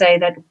research to say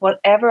that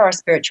whatever our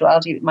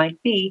spirituality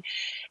might be,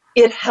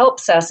 it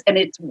helps us, and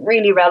it's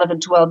really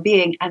relevant to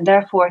well-being, and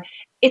therefore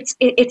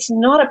it's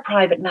not a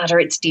private matter.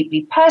 It's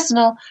deeply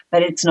personal,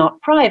 but it's not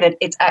private.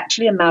 It's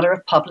actually a matter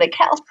of public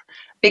health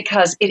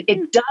because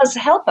it does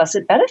help us.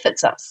 It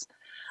benefits us.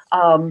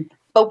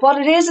 But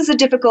what it is a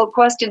difficult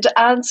question to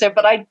answer.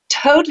 But I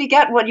totally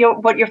get what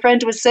your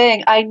friend was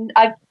saying.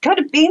 I've kind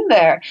of been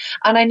there,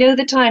 and I know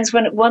the times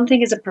when one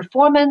thing is a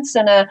performance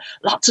and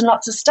lots and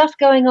lots of stuff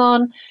going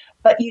on,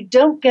 but you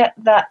don't get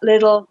that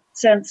little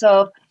sense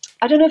of,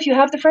 I don't know if you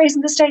have the phrase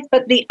in the States,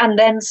 but the and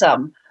then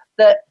some,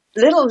 the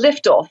little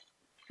liftoff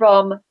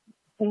from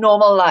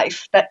normal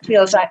life that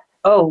feels like,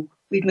 oh,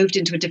 we've moved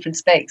into a different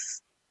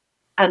space.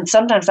 And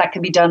sometimes that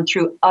can be done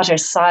through utter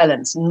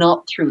silence,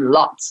 not through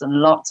lots and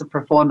lots of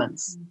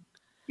performance,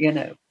 you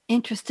know.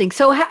 Interesting.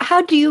 So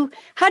how do you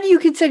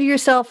consider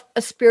yourself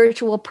a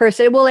spiritual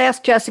person? We'll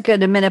ask Jessica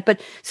in a minute,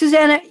 but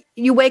Susannah,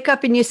 you wake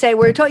up and you say,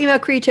 we're talking about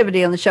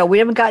creativity on the show. We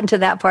haven't gotten to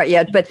that part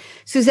yet, but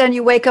Susannah,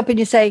 you wake up and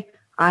you say,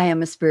 I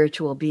am a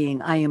spiritual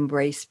being. I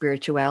embrace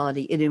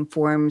spirituality. It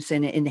informs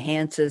and it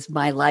enhances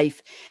my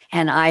life.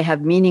 And I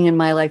have meaning in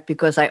my life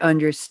because I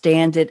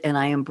understand it and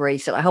I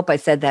embrace it. I hope I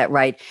said that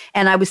right.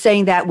 And I was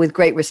saying that with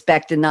great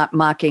respect and not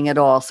mocking at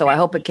all. So I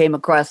hope it came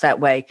across that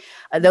way.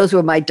 Those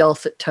were my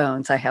dulcet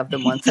tones. I have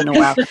them once in a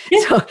while.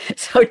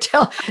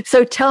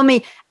 So tell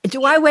me,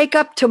 do I wake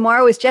up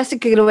tomorrow? Is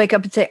Jessica going to wake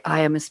up and say,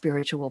 I am a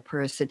spiritual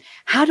person?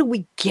 How do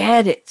we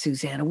get it,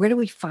 Susannah? Where do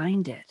we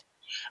find it?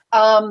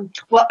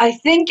 Well, I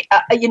think,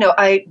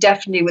 I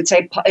definitely would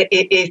say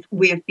if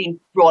we have been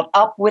brought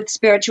up with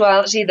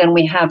spirituality, then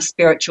we have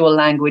spiritual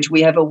language.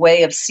 We have a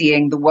way of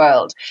seeing the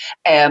world.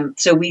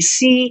 So we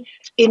see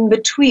in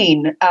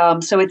between.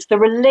 So it's the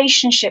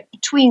relationship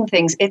between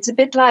things. It's a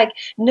bit like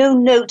no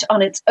note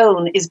on its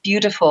own is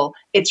beautiful.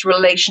 It's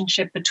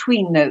relationship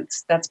between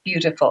notes that's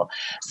beautiful.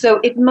 So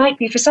it might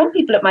be, for some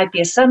people, it might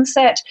be a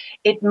sunset.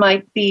 It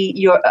might be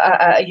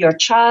your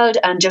child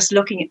and just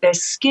looking at their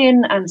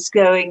skin and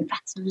going,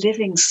 that's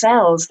living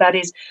cells. That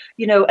is,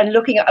 and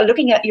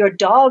looking at your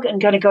dog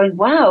and kind of going,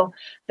 wow.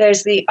 I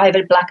have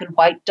a black and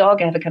white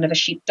dog. I have a kind of a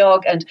sheep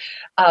dog. And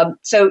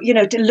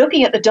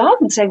looking at the dog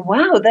and saying,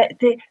 wow,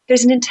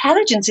 there's an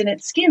intelligence in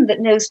its skin that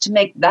knows to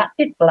make that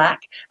bit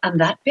black and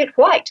that bit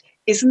white.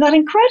 Isn't that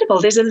incredible?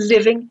 There's a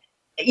living,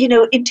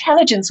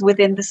 intelligence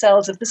within the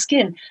cells of the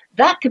skin.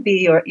 That could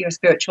be your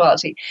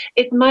spirituality.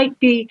 It might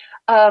be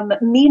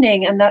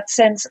meaning and that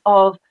sense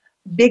of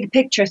big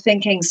picture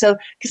thinking. So,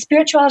 because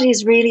spirituality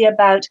is really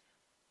about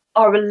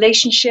our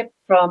relationship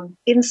from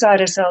inside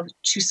ourselves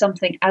to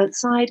something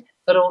outside,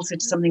 but also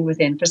to something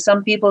within. For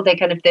some people, they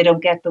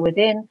don't get the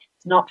within.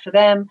 It's not for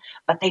them,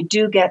 but they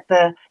do get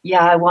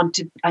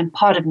I'm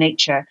part of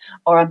nature,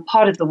 or I'm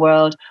part of the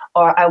world,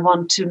 or I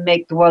want to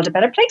make the world a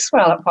better place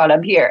while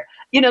I'm here.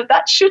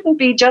 That shouldn't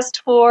be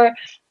just for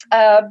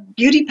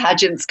beauty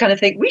pageants kind of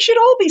thing. We should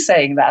all be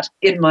saying that,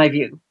 in my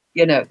view.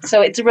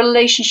 So it's a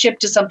relationship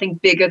to something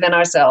bigger than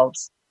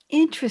ourselves.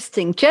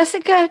 Interesting.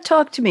 Jessica,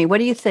 talk to me. What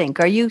do you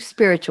think? Are you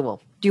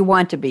spiritual? Do you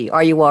want to be?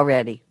 Are you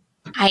already?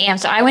 I am.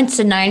 So I went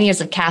to 9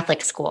 years of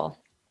Catholic school.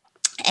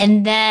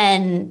 And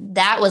then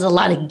that was a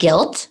lot of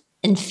guilt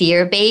and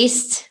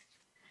fear-based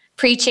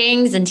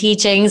preachings and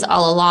teachings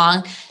all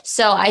along.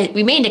 So I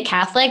remained a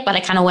Catholic, but I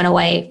kind of went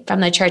away from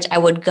the church. I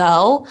would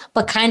go,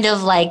 but kind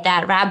of like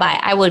that rabbi,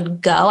 I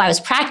would go. I was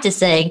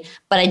practicing,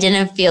 but I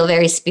didn't feel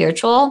very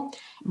spiritual.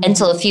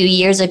 Until a few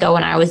years ago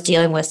when I was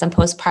dealing with some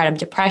postpartum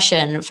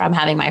depression from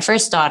having my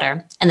first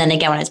daughter. And then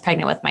again, when I was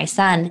pregnant with my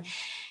son.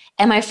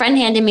 And my friend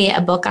handed me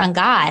a book on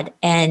God.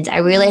 And I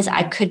realized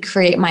I could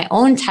create my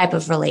own type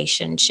of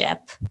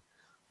relationship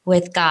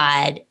with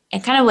God.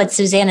 And kind of what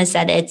Susannah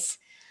said,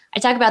 I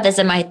talk about this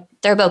in my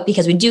third book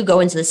because we do go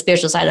into the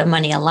spiritual side of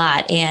money a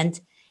lot.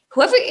 And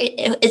whoever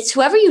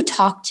you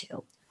talk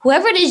to,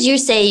 whoever it is you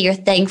say you're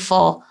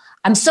thankful,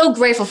 I'm so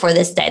grateful for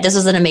this day. This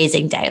was an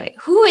amazing day. Like,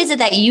 who is it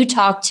that you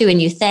talk to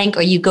and you thank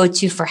or you go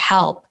to for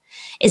help?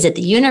 Is it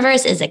the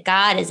universe? Is it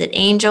God? Is it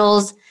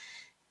angels?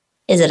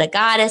 Is it a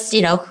goddess?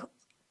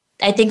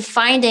 I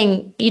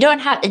think you don't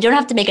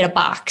have to make it a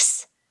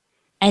box.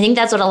 I think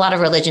that's what a lot of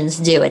religions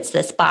do. It's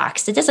this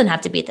box. It doesn't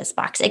have to be this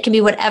box. It can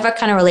be whatever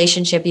kind of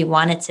relationship you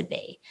want it to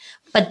be,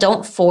 but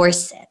don't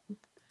force it.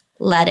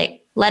 Let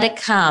it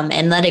come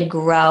and let it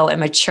grow and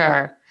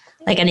mature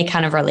like any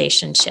kind of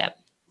relationship.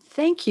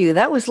 Thank you.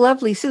 That was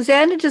lovely.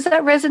 Susannah, does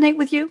that resonate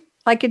with you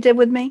like it did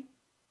with me?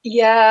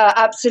 Yeah,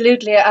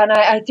 absolutely. And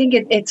I think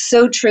it's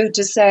so true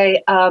to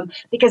say,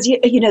 because,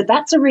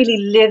 that's a really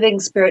living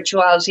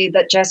spirituality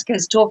that Jessica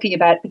is talking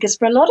about, because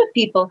for a lot of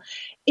people,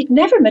 it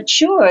never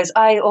matures.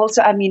 I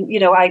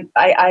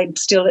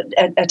still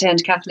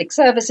attend Catholic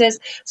services,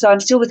 so I'm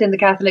still within the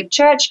Catholic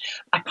Church.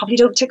 I probably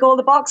don't tick all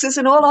the boxes,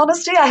 in all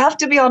honesty. I have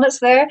to be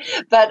honest there,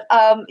 but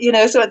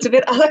so it's a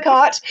bit a la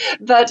carte.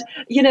 But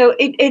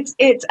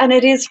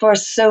it is for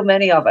so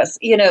many of us,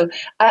 and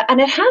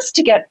it has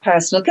to get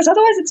personal because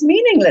otherwise it's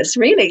meaningless,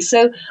 really.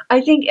 So I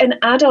think an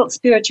adult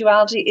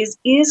spirituality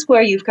is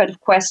where you've kind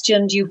of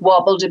questioned, you've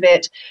wobbled a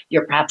bit,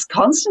 you're perhaps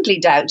constantly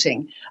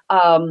doubting.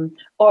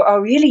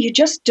 Or really you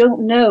just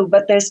don't know,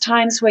 but there's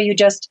times where you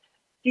just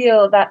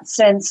feel that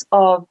sense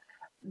of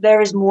there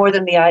is more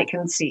than the eye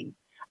can see.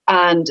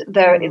 And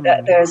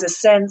there's a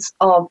sense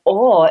of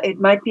awe. It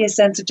might be a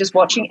sense of just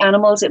watching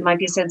animals. It might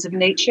be a sense of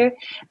nature.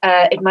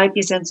 It might be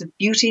a sense of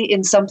beauty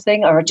in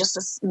something or just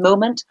a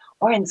moment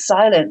or in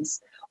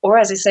silence. Or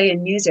as I say,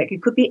 in music,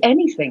 it could be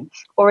anything,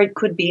 or it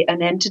could be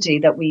an entity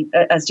that we,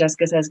 as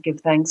Jessica says,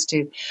 give thanks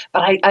to.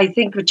 But I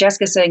think what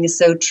Jessica's saying is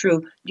so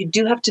true. You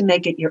do have to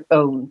make it your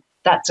own.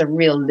 That's a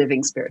real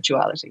living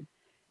spirituality.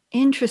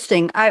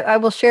 Interesting. I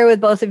will share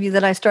with both of you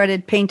that I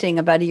started painting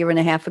about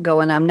 1.5 years ago,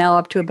 and I'm now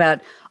up to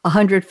about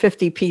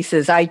 150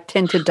 pieces. I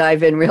tend to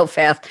dive in real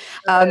fast.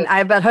 I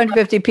have about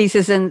 150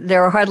 pieces, and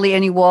there are hardly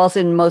any walls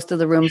in most of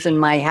the rooms in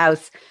my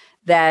house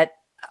that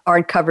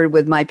aren't covered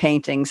with my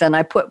paintings. And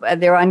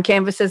they're on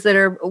canvases that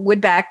are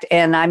wood-backed,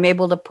 and I'm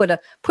able to put a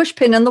push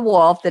pin in the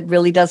wall that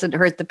really doesn't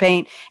hurt the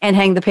paint and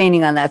hang the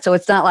painting on that. So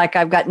it's not like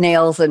I've got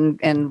nails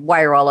and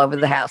wire all over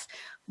the house.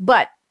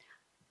 But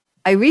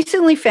I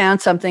recently found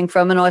something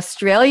from an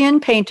Australian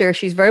painter.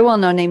 She's very well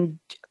known, named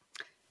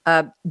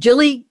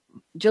Gilly.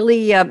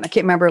 I can't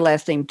remember her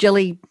last name.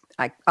 Gilly.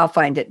 I'll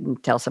find it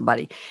and tell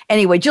somebody.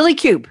 Anyway, Gilly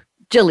Cube.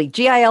 Gilly,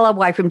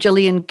 Gilly from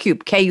Gillian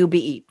Cube,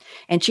 Kube.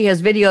 And she has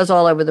videos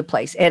all over the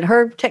place. And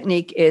her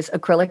technique is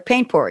acrylic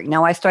paint pouring.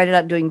 Now, I started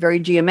out doing very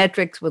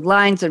geometrics with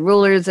lines and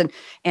rulers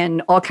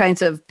and all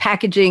kinds of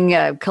packaging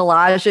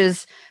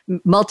collages,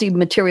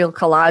 multi-material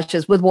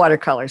collages with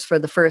watercolors for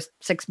the first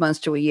 6 months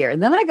to a year.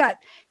 And then I got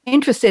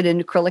interested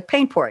in acrylic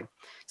paint pouring.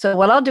 So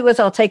what I'll do is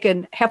I'll take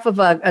half of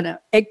an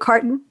egg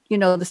carton, the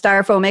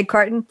styrofoam egg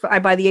carton. I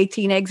buy the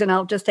 18 eggs, and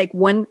I'll just take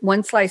one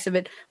slice of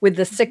it with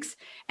the 6,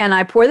 and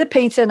I pour the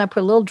paints in. I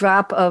put a little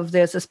drop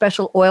there's a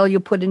special oil you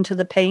put into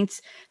the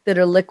paints that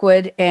are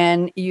liquid,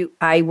 and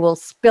I will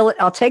spill it.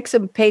 I'll take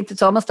some paint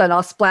that's almost done.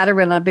 I'll splatter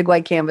it on a big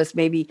white canvas,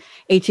 maybe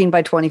 18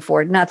 by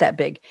 24, not that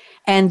big.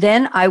 And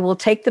then I will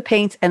take the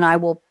paints and I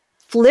will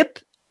flip.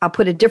 I'll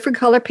put a different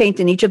color paint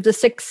in each of the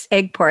 6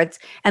 egg parts,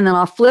 and then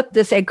I'll flip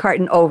this egg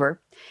carton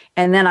over.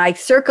 And then I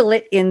circle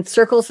it in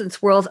circles and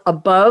swirls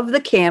above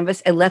the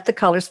canvas and let the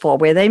colors fall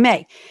where they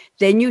may.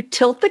 Then you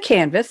tilt the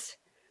canvas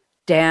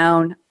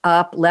down,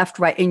 up, left,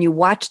 right, and you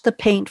watch the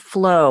paint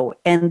flow.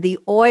 And the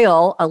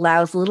oil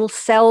allows little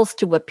cells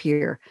to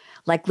appear,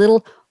 like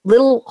little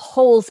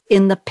holes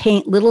in the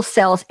paint, little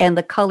cells, and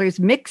the colors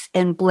mix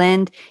and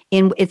blend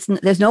in.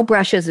 There's no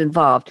brushes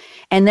involved.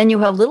 And then you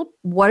have little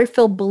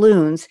water-filled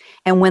balloons.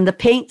 And when the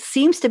paint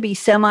seems to be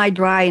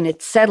semi-dry and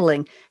it's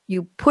settling,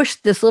 you push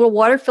this little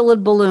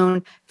water-filled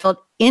balloon filled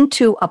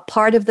into a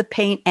part of the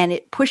paint, and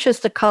it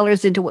pushes the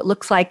colors into what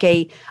looks like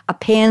a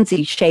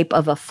pansy shape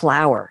of a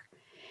flower.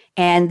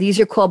 And these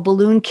are called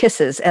balloon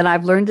kisses. And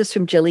I've learned this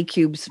from Jilly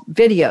Cube's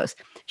videos.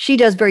 She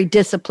does very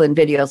disciplined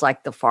videos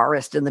like the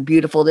forest and the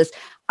beautifulness.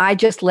 I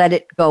just let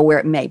it go where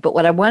it may. But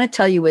what I want to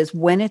tell you is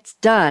when it's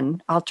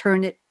done, I'll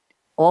turn it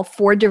all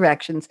 4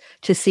 directions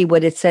to see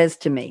what it says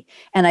to me.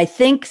 And I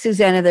think,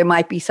 Susannah, there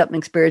might be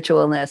something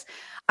spiritual in this.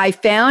 I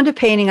found a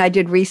painting I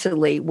did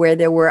recently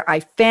where I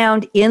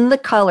found in the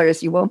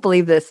colors, you won't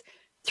believe this,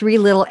 3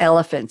 little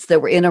elephants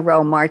that were in a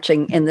row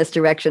marching in this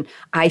direction.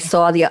 I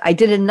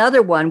did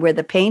another one where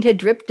the paint had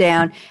dripped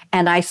down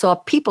and I saw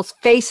people's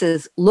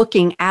faces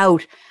looking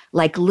out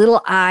like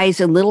little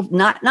eyes and little,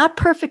 not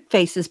perfect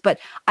faces, but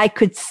I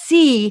could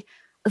see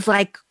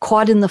like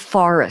caught in the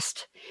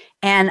forest.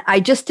 And I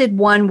just did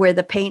one where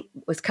the paint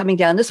was coming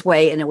down this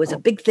way and it was a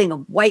big thing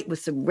of white with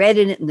some red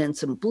in it and then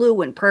some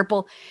blue and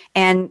purple.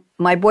 And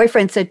my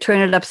boyfriend said, turn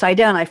it upside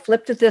down. I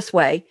flipped it this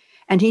way.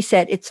 And he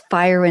said, it's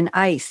fire and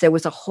ice. There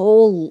was a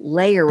whole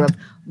layer of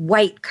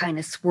white kind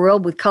of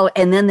swirled with color.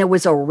 And then there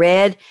was a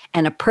red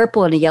and a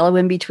purple and a yellow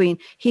in between.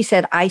 He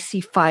said, I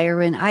see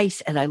fire and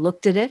ice. And I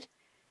looked at it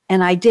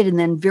and I did. And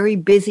then very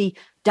busy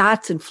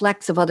dots and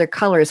flecks of other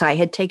colors. I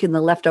had taken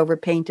the leftover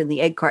paint in the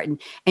egg carton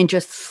and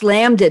just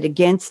slammed it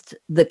against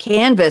the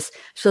canvas.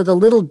 So the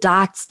little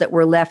dots that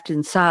were left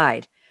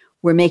inside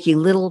were making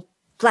little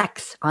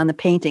flecks on the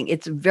painting.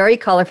 It's very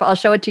colorful. I'll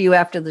show it to you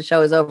after the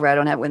show is over. I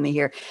don't have it with me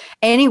here.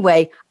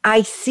 Anyway,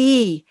 I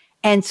see,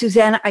 and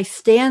Susannah, I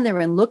stand there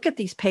and look at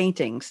these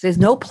paintings. There's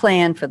no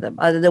plan for them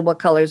other than what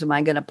colors am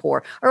I going to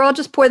pour? Or I'll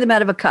just pour them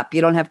out of a cup.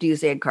 You don't have to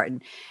use the egg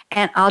carton.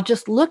 And I'll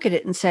just look at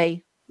it and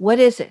say, what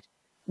is it?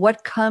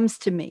 What comes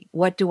to me?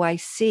 What do I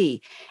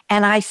see?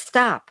 And I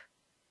stop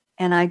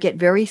and I get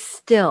very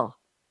still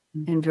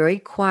and very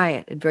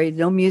quiet and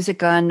no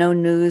music on, no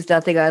news,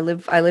 nothing. I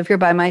live here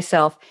by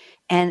myself.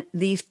 And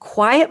these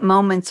quiet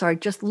moments are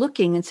just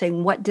looking and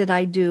saying, what did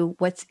I do?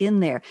 What's in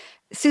there?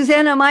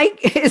 Susannah,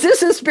 is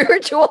this a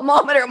spiritual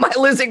moment or am I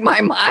losing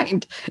my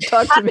mind?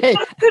 Talk to me.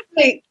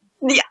 Absolutely.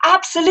 Yeah,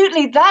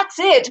 absolutely. That's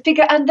it.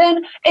 And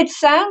then it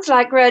sounds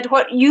like, Red,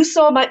 what you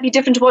saw might be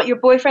different to what your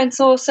boyfriend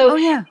saw. So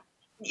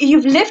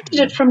you've lifted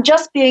it from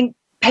just being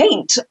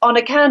paint on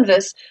a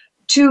canvas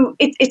to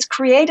it's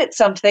created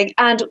something,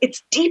 and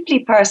it's deeply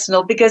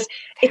personal because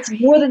it's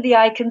more than the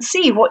eye can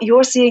see. What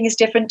you're seeing is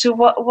different to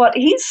what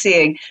he's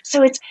seeing.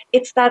 So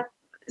it's that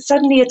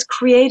suddenly it's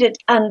created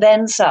and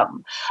then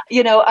some,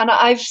 and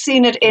I've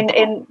seen it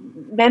in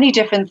many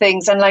different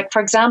things. And like,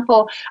 for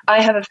example,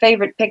 I have a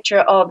favorite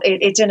picture of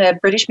it's in a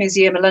British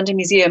museum, a London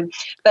museum,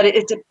 but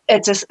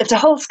it's a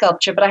whole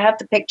sculpture. But I have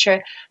the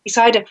picture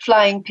beside a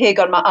flying pig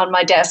on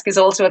my desk is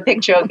also a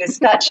picture of this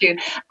statue.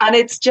 And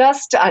it's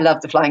just, I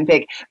love the flying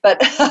pig, but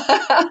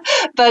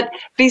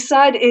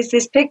beside is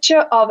this picture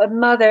of a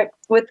mother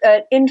with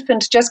an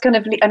infant just kind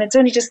of, and it's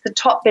only just the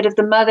top bit of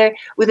the mother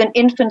with an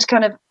infant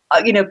kind of,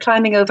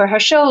 climbing over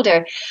her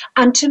shoulder.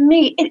 And to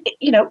me,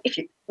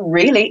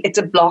 it's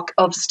a block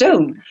of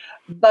stone,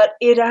 but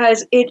it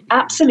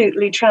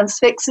absolutely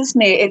transfixes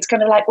me. It's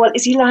kind of like, well,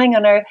 is he lying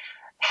on her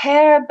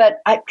hair? But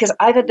because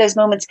I've had those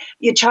moments,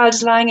 your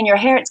child's lying in your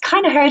hair, it's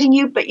kind of hurting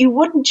you, but you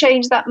wouldn't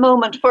change that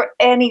moment for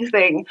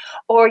anything.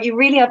 Or you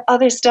really have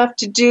other stuff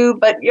to do,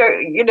 but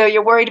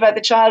you're worried about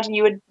the child, and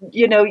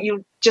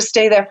you just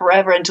stay there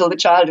forever until the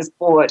child is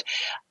bored.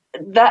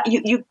 That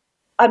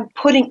I'm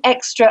putting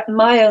extra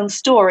my own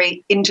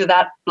story into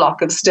that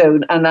block of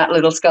stone and that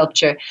little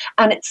sculpture.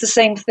 And it's the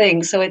same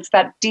thing. So it's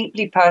that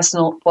deeply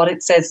personal, what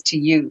it says to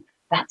you,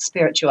 that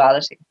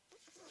spirituality.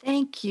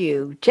 Thank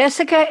you.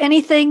 Jessica,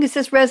 anything? Is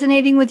this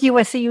resonating with you?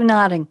 I see you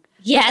nodding.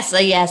 Yes,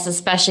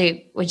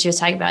 especially what you were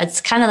talking about. It's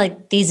kind of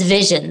like these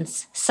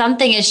visions.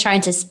 Something is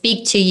trying to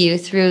speak to you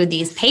through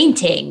these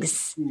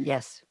paintings.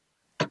 Yes.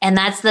 And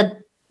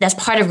that's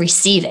part of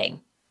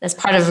receiving. That's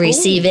part of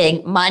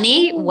receiving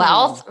money,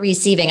 wealth,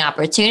 receiving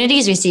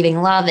opportunities,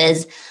 receiving love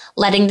is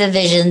letting the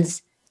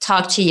visions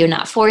talk to you,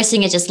 not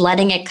forcing it, just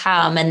letting it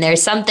come. And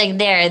there's something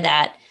there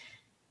that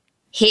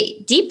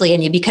hit deeply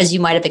in you because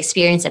you might have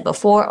experienced it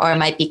before, or it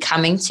might be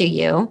coming to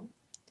you,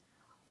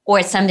 or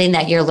it's something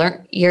that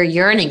you're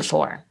yearning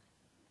for.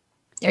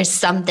 There's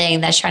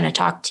something that's trying to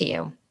talk to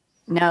you.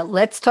 Now,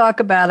 let's talk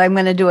about, I'm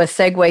going to do a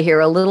segue here,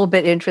 a little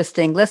bit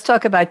interesting. Let's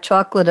talk about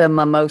chocolate and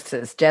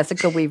mimosas.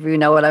 Jessica, you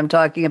know what I'm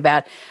talking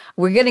about.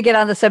 We're going to get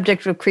on the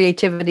subject of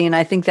creativity, and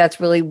I think that's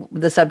really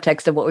the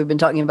subtext of what we've been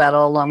talking about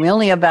all along. We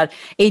only have about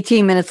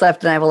 18 minutes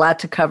left, and I have a lot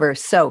to cover.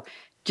 So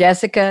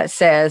Jessica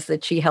says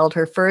that she held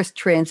her first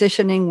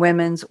transitioning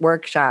women's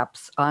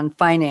workshops on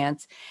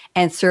finance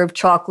and served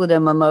chocolate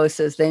and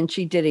mimosas. Then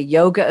she did a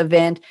yoga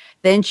event.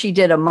 Then she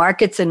did a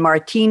markets and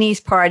martinis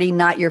party,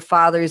 not your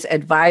father's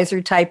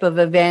advisor type of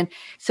event.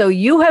 So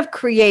you have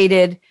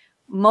created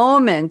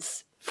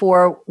moments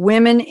for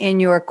women in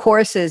your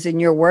courses, in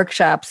your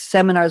workshops,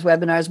 seminars,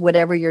 webinars,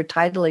 whatever you're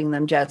titling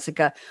them,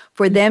 Jessica,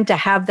 for them to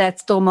have that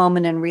still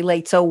moment and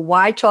relate. So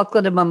why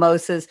chocolate and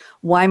mimosas?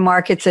 Why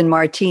markets and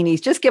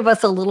martinis? Just give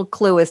us a little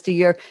clue as to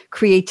your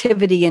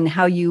creativity and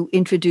how you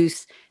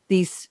introduce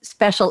these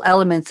special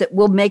elements that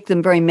will make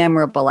them very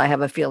memorable, I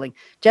have a feeling.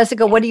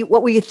 Jessica,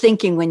 what were you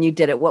thinking when you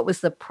did it? What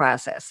was the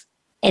process?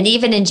 And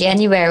even in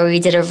January, we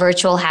did a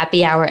virtual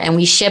happy hour and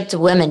we shipped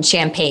women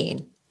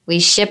champagne. We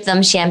shipped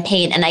them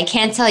champagne. And I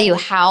can't tell you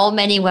how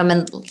many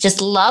women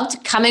just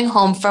loved coming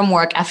home from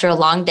work after a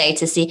long day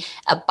to see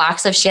a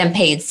box of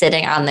champagne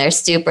sitting on their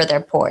stoop or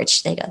their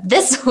porch. They go,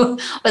 this was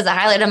the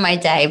highlight of my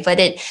day. But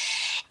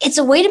it's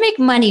a way to make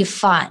money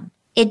fun.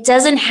 It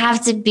doesn't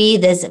have to be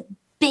this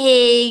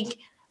big,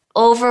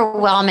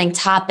 overwhelming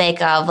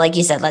topic of, like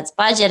you said, let's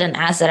budget and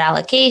asset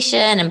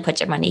allocation and put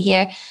your money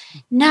here.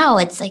 No,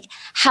 it's like,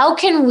 how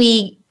can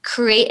we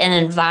create an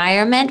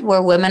environment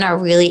where women are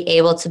really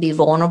able to be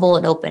vulnerable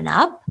and open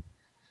up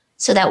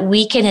so that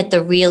we can hit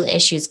the real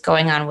issues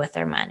going on with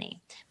their money?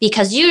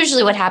 Because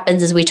usually what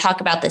happens is we talk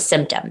about the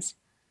symptoms.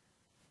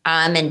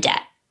 I'm in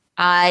debt.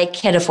 I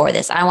can't afford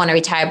this. I want to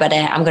retire, but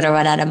I'm going to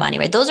run out of money,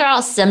 right? Those are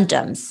all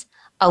symptoms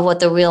of what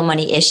the real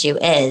money issue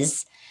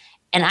is.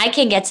 And I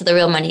can't get to the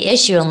real money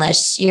issue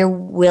unless you're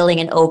willing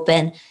and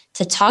open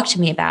to talk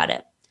to me about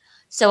it.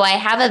 So I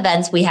have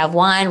events. We have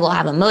wine, we'll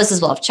have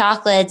mimosas, we'll have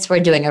chocolates. We're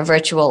doing a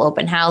virtual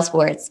open house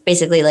where it's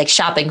basically like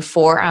shopping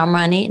for our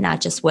money, not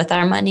just with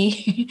our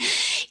money,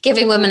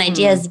 giving women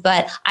ideas.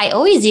 But I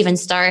always even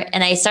start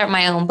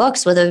my own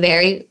books with a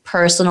very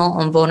personal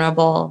and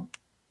vulnerable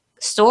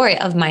story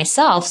of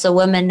myself. So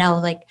women know,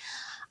 like,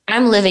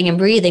 I'm living and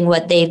breathing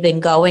what they've been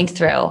going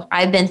through.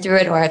 I've been through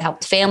it, or I've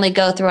helped family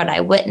go through it.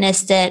 I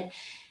witnessed it.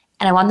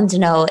 And I want them to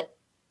know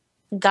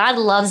God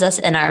loves us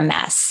in our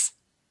mess.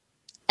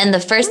 And the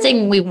first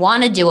thing we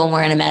want to do when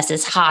we're in a mess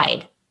is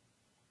hide.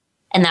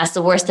 And that's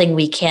the worst thing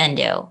we can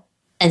do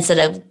instead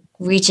of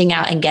reaching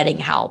out and getting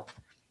help.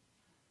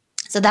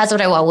 So that's what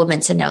I want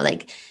women to know.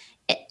 Like,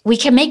 we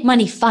can make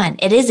money fun.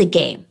 It is a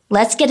game.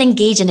 Let's get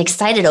engaged and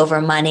excited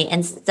over money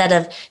instead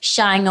of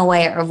shying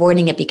away or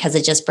avoiding it because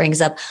it just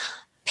brings up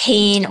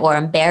pain or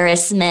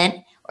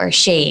embarrassment or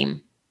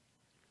shame.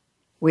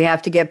 We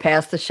have to get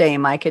past the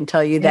shame. I can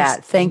tell you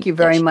that. Thank you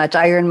very much.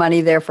 I earn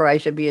money, therefore I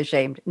should be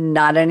ashamed.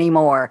 Not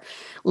anymore.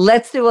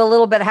 Let's do a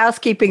little bit of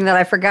housekeeping that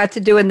I forgot to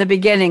do in the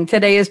beginning.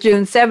 Today is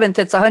June 7th.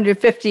 It's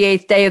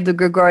 158th day of the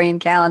Gregorian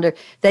calendar.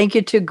 Thank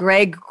you to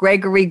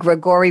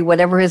Gregory,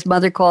 whatever his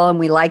mother called him.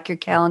 We like your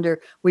calendar.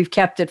 We've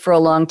kept it for a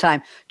long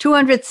time.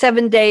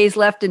 207 days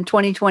left in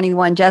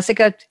 2021.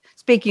 Jessica,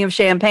 speaking of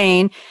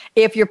champagne,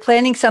 if you're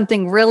planning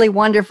something really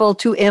wonderful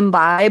to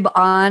imbibe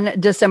on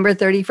December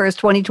 31st,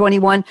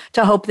 2021,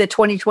 to hope that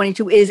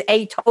 2022 is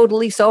a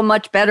totally so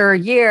much better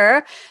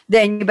year,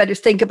 then you better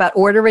think about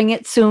ordering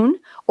it soon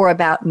or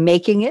about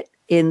making it.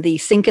 In the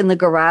sink in the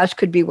garage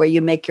could be where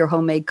you make your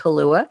homemade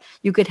Kahlua.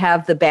 You could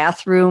have the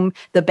bathroom,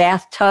 the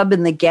bathtub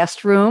in the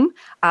guest room.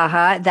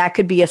 That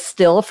could be a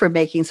still for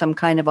making some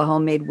kind of a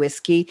homemade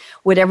whiskey,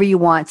 whatever you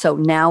want. So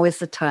now is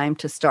the time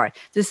to start.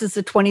 This is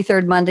the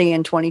 23rd Monday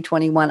in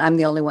 2021. I'm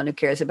the only one who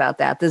cares about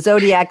that. The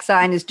zodiac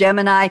sign is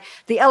Gemini.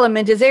 The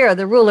element is air.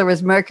 The ruler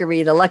is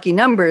Mercury. The lucky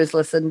numbers,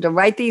 listen, to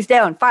write these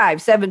down: 5,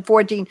 7,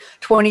 14,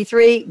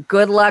 23.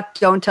 Good luck.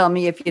 Don't tell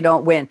me if you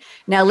don't win.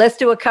 Now let's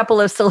do a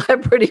couple of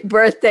celebrity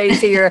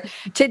birthdays here.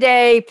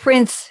 Today,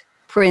 Prince.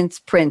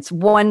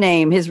 One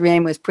name. His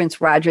name was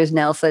Prince Rogers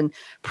Nelson.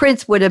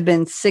 Prince would have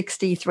been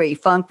 63.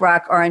 Funk,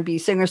 rock, R&B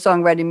singer,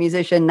 songwriter,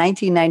 musician.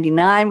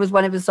 1999 was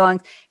one of his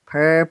songs.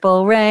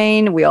 Purple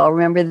Rain. We all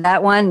remember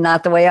that one.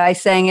 Not the way I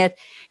sang it.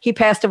 He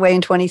passed away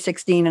in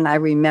 2016, and I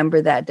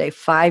remember that day.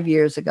 5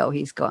 years ago,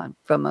 he's gone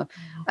from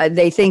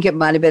they think it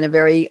might have been a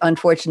very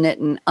unfortunate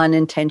and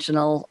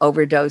unintentional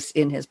overdose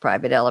in his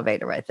private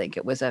elevator. I think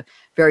it was a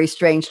very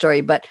strange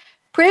story. But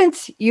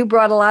Prince, you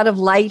brought a lot of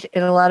light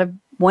and a lot of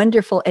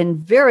wonderful and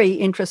very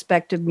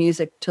introspective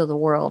music to the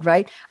world,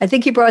 right? I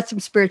think he brought some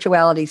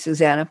spirituality,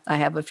 Susannah. I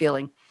have a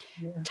feeling.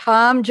 Yeah.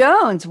 Tom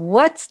Jones,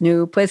 what's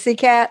new,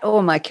 Pussycat? Oh,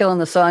 am I killing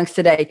the songs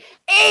today?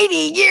 80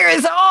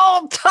 years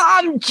old,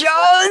 Tom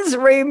Jones.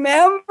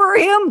 Remember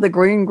him? The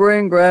green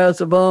grass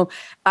of home.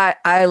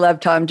 I love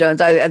Tom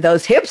Jones.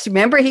 Those hips,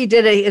 remember he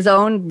did his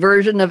own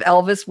version of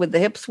Elvis with the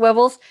hip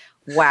swivels?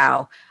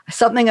 Wow.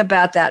 Something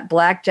about that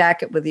black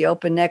jacket with the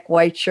open neck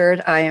white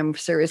shirt. I am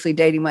seriously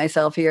dating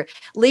myself here.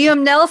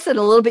 Liam Neeson,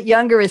 a little bit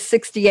younger, is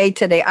 68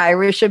 today.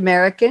 Irish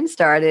American,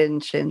 starred in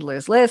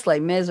Schindler's List, Les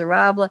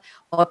Miserables,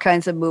 all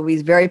kinds of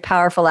movies. Very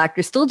powerful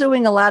actor. Still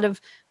doing a lot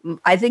of,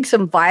 I think,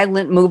 some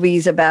violent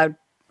movies about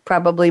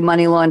probably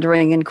money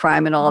laundering and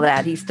crime and all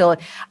that. He's still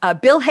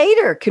Bill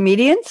Hader,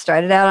 comedian,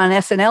 started out on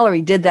SNL, or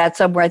he did that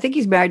somewhere. I think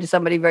he's married to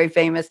somebody very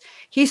famous.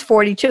 He's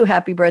 42.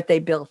 Happy birthday,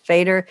 Bill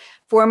Hader.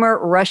 Former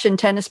Russian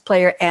tennis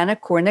player Anna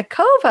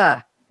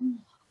Kournikova.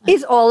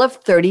 is all of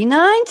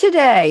 39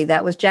 today.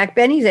 That was Jack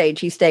Benny's age.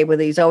 He stayed with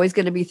it. He's always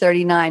going to be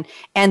 39.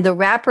 And the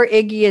rapper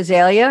Iggy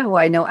Azalea, who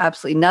I know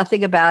absolutely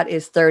nothing about,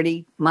 is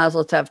 30.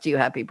 Mazel tov to you.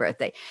 Happy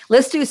birthday.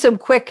 Let's do some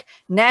quick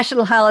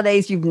national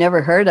holidays you've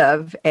never heard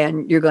of,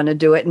 and you're going to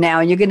do it now.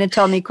 And you're going to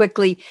tell me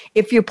quickly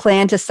if you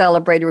plan to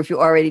celebrate or if you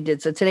already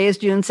did. So today is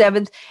June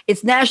 7th.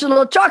 It's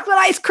National Chocolate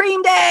Ice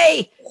Cream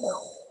Day.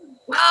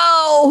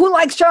 Oh, who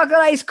likes chocolate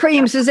ice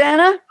cream,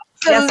 Susannah?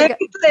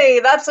 Absolutely.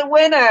 That's a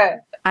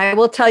winner. I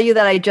will tell you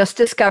that I just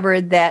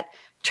discovered that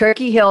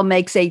Turkey Hill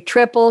makes a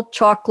triple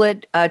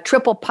chocolate,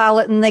 triple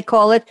politan, they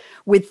call it,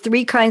 with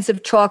 3 kinds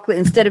of chocolate.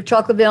 Instead of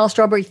chocolate, vanilla,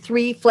 strawberry,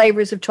 3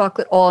 flavors of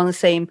chocolate all in the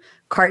same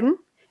carton.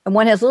 And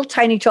one has little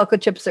tiny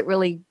chocolate chips that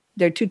really,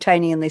 they're too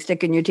tiny and they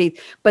stick in your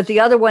teeth. But the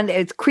other one,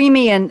 it's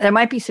creamy and there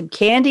might be some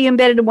candy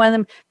embedded in one of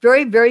them.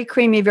 Very, very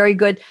creamy, very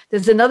good.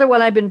 There's another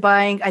one I've been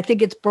buying. I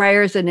think it's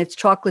Breyers and it's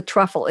chocolate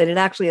truffle. And it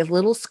actually has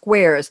little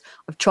squares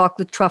of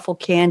chocolate truffle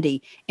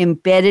candy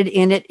embedded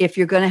in it. If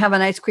you're going to have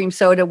an ice cream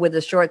soda with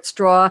a short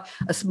straw,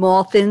 a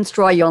small thin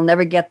straw, you'll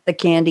never get the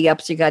candy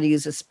up. So you got to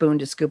use a spoon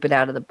to scoop it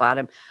out of the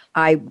bottom.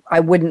 I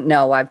wouldn't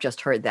know. I've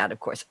just heard that, of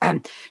course.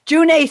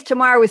 June 8th,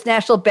 tomorrow is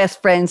National Best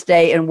Friends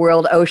Day and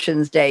World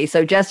Oceans Day.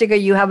 So, Jessica,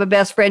 you have a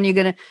best friend. You're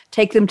going to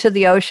take them to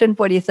the ocean.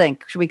 What do you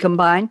think? Should we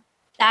combine?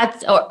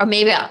 That's, or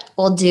maybe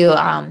we'll do,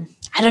 I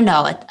don't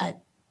know,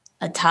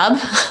 a tub,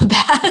 a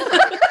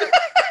bath.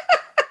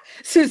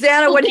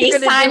 Susannah, what are you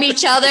going to do? FaceTime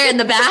each other in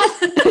the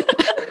bath.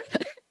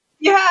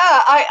 Yeah,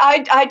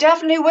 I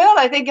definitely will.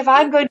 I think if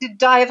I'm going to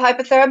die of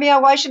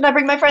hypothermia, why shouldn't I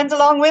bring my friends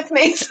along with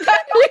me? There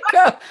you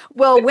go.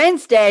 Well,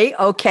 Wednesday,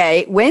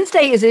 okay.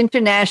 Wednesday is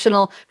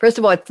International. First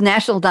of all, it's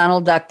National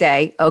Donald Duck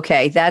Day.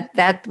 Okay,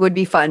 that would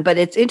be fun. But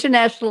it's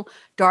International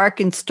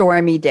Dark and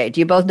Stormy Day. Do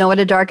you both know what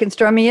a dark and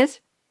stormy is?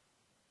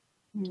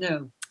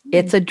 No.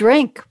 It's a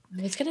drink.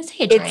 I was going to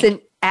say a drink. It's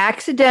an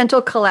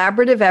accidental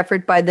collaborative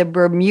effort by the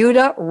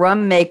Bermuda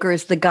rum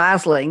makers, the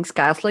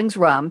Goslings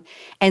Rum,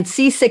 and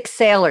seasick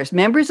sailors,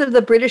 members of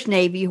the British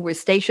Navy who were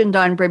stationed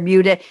on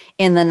Bermuda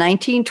in the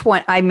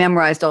 1920s. I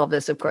memorized all of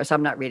this, of course.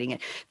 I'm not reading it.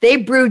 They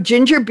brewed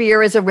ginger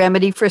beer as a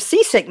remedy for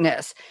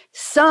seasickness.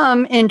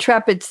 Some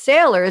intrepid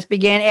sailors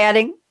began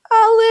adding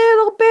a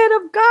little bit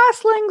of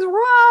Gosling's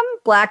rum,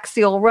 Black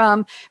Seal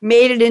rum,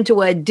 made it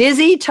into a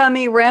dizzy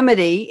tummy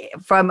remedy,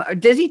 from a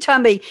dizzy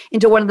tummy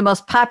into one of the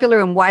most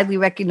popular and widely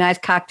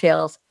recognized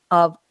cocktails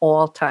of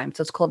all time.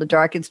 So it's called a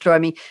dark and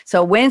stormy.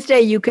 So Wednesday,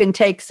 you can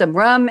take some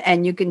rum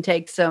and you can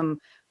take some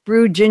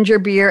brewed ginger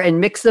beer and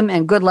mix them,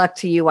 and good luck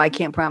to you. I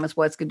can't promise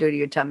what it's going to do to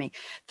your tummy.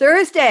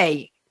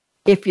 Thursday,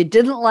 if you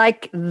didn't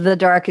like the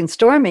dark and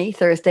stormy,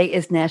 Thursday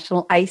is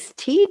National Iced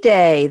Tea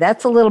Day.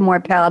 That's a little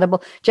more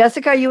palatable.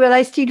 Jessica, are you an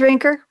iced tea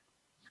drinker?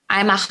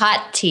 I'm a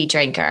hot tea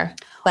drinker,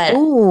 but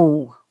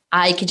Ooh.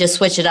 I could just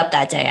switch it up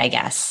that day, I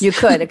guess. You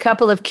could, a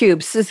couple of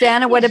cubes.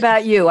 Susannah, what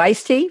about you?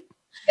 Iced tea?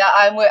 Yeah,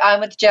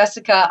 I'm with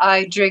Jessica.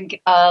 I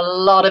drink a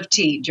lot of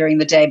tea during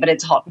the day, but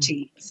it's hot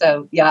tea.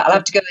 So yeah, I'll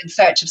have to go in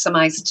search of some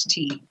iced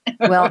tea.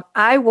 Well,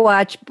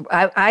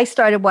 I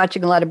started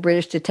watching a lot of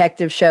British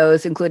detective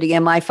shows, including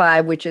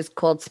MI5, which is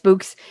called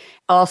Spooks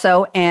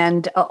also,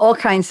 and all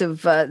kinds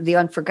of The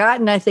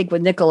Unforgotten, I think,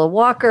 with Nicola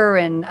Walker.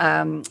 And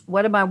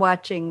what am I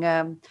watching?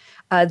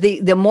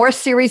 The Morse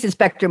series,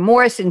 Inspector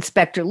Morse,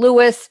 Inspector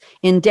Lewis,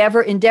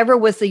 Endeavor. Endeavor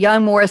was the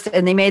young Morse,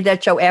 and they made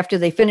that show after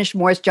they finished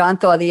Morse. John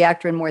Thaw, the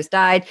actor in Morse,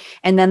 died.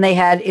 And then they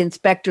had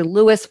Inspector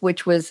Lewis,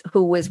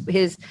 who was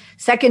his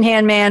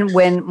second-hand man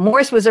when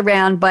Morse was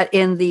around. But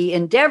in the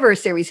Endeavor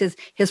series,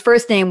 his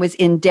first name was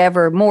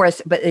Endeavor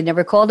Morse, but they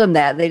never called him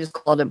that. They just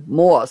called him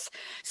Morse.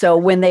 So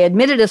when they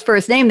admitted his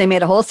first name, they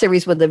made a whole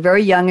series with a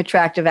very young,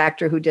 attractive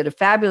actor who did a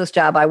fabulous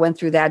job. I went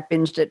through that,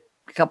 binged it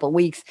a couple of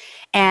weeks.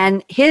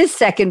 And his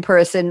second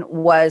person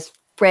was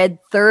Fred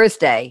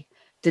Thursday,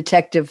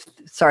 Detective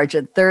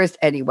Sergeant Thursday.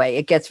 Anyway,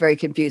 it gets very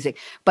confusing.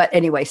 But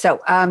anyway,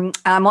 so I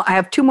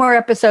have 2 more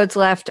episodes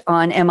left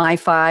on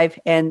MI5.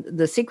 And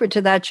the secret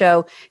to that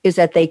show is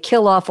that they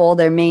kill off all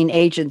their main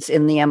agents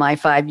in the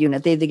MI5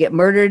 unit. They either get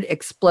murdered,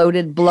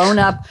 exploded, blown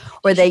up,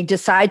 or they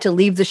decide to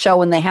leave the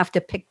show and they have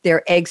to pick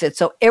their exit.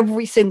 So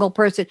every single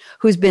person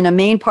who's been a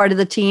main part of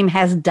the team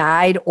has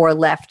died or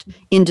left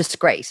in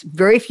disgrace.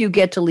 Very few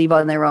get to leave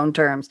on their own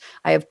terms.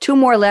 I have 2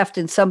 more left,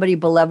 and somebody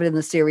beloved in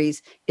the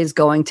series is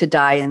going to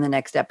die in the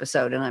next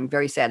episode, and I'm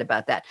very sad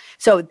about that.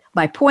 So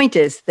my point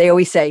is, they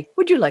always say,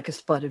 would you like a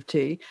spot of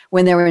tea?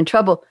 When they're in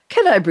trouble,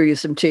 can I brew you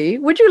some tea?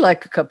 Would you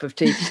like a cup of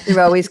tea? They're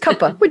always,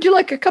 cuppa. Would you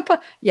like a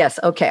cuppa? Yes.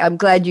 Okay. I'm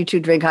glad you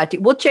 2 drink hot tea.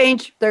 We'll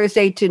change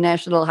Thursday to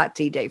National Hot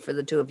Tea Day for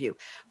the 2 of you.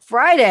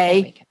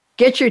 Friday,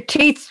 get your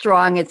teeth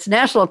strong. It's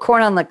National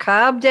Corn on the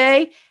Cob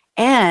Day.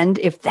 And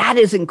if that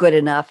isn't good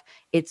enough,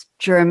 it's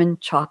German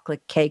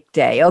Chocolate Cake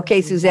Day.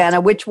 Okay,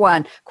 Susannah, which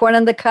one? Corn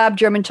on the cob,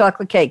 German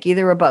chocolate cake,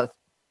 either or both?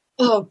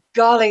 Oh,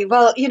 golly.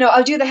 Well,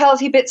 I'll do the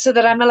healthy bit so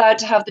that I'm allowed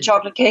to have the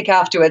chocolate cake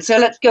afterwards. So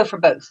let's go for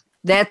both.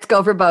 Let's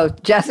go for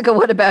both. Jessica,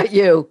 what about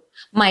you?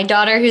 My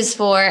daughter, who's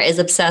 4, is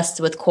obsessed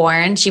with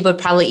corn. She would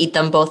probably eat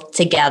them both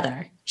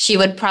together. She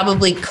would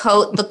probably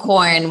coat the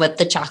corn with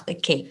the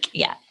chocolate cake.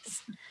 Yes.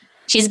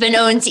 she's been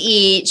known to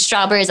eat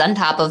strawberries on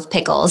top of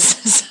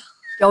pickles.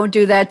 Don't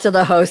do that to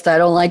the host. I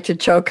don't like to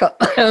choke up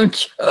my own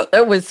show.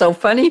 That was so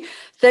funny.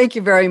 Thank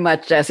you very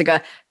much,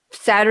 Jessica.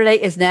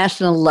 Saturday is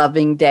National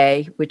Loving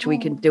Day, which we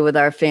can do with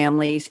our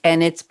families.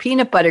 And it's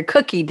Peanut Butter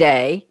Cookie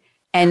Day.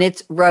 And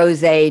it's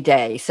Rosé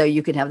Day. So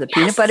you can have the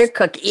peanut butter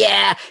cookie.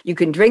 Yeah, you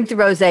can drink the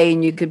rosé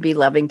and you could be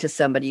loving to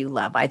somebody you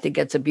love. I think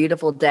it's a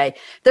beautiful day.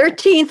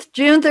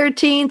 June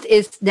 13th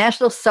is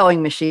National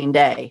Sewing Machine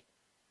Day.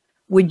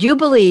 Would you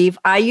believe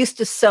I used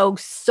to sew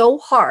so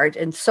hard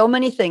and so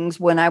many things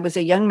when I was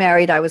a young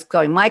married? I was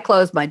sewing my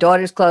clothes, my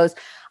daughter's clothes.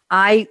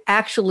 I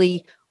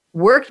actually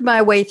worked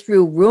my way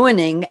through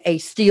ruining a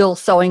steel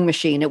sewing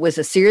machine. It was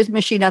a Sears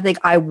machine. I think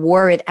I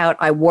wore it out.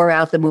 I wore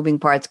out the moving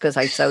parts because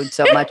I sewed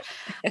so much.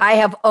 I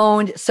have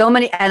owned so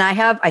many, and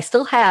I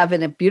still have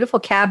in a beautiful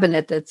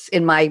cabinet that's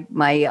in my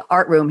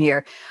art room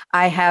here.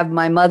 I have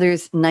my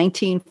mother's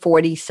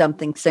 1940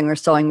 something Singer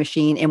sewing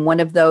machine in one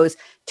of those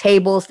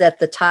tables that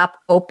the top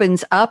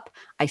opens up.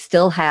 I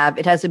still have.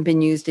 It hasn't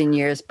been used in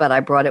years, but I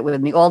brought it with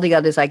me. All the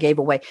others I gave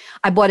away.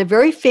 I bought a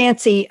very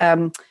fancy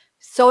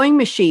sewing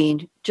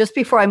machine just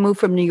before I moved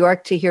from New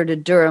York to here to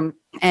Durham.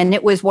 And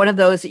it was one of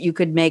those that you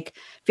could make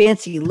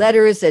fancy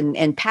letters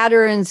and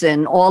patterns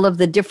and all of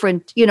the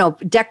different,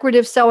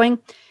 decorative sewing.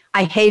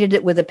 I hated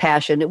it with a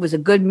passion. It was a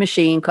good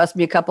machine, cost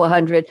me a couple of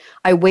 $100.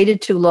 I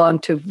waited too long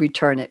to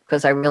return it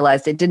because I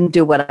realized it didn't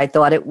do what I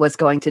thought it was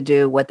going to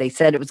do, what they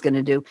said it was going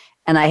to do.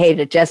 And I hated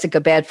it.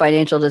 Jessica, bad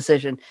financial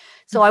decision.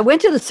 So I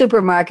went to the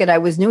supermarket. I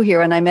was new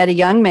here and I met a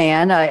young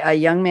man, a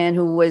young man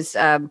who was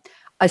a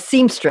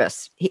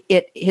seamstress.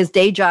 His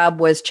day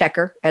job was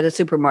checker at a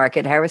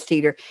supermarket, Harris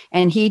Teeter,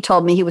 and he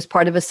told me he was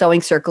part of a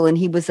sewing circle and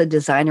he was a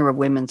designer of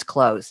women's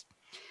clothes.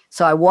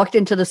 So I walked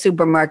into the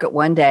supermarket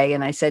one day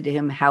and I said to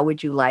him, how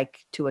would you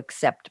like to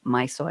accept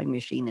my sewing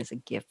machine as a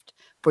gift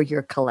for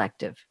your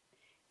collective?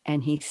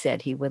 And he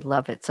said he would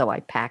love it. So I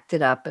packed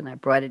it up and I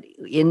brought it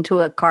into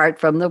a cart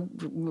from the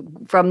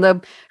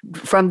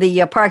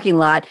parking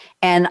lot.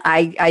 And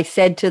I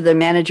said to the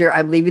manager,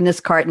 I'm leaving this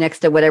cart next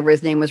to whatever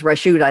his name was,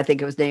 Rashid, I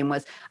think his name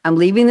was. I'm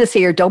leaving this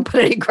here. Don't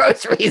put any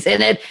groceries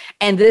in it.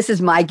 And this is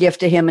my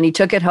gift to him. And he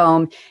took it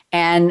home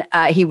and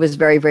he was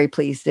very, very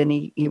pleased. And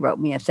he wrote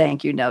me a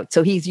thank you note.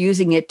 So he's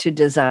using it to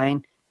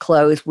design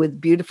clothes with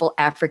beautiful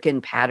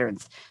African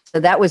patterns. So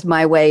that was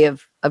my way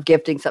of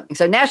gifting something.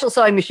 So National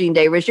Sewing Machine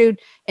Day, Rashid,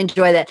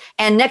 enjoy that.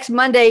 And next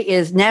Monday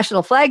is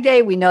National Flag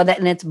Day. We know that,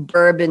 and it's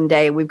Bourbon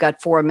Day. We've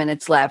got 4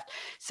 minutes left.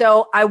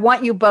 So I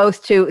want you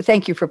both to,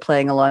 thank you for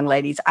playing along,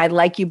 ladies. I'd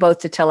like you both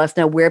to tell us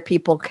now where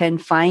people can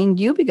find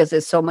you because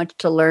there's so much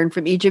to learn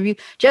from each of you.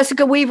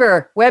 Jessica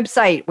Weaver,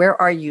 website, where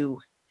are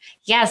you?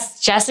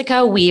 Yes,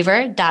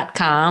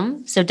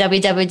 jessicaweaver.com. So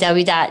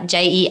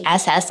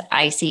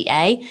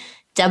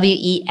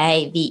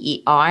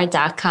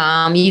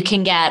www.jessicaweaver.com. You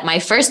can get my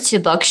first 2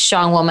 books,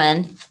 Strong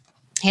Woman.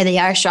 Here they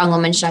are, Strong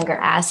Woman, Stronger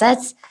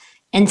Assets,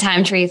 and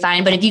Time to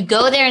Refine. But if you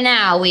go there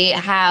now, we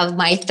have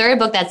my 3rd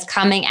book that's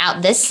coming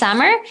out this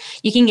summer.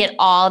 You can get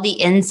all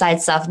the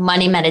inside stuff,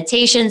 Money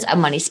Meditations, a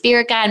Money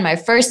Spirit Guide, my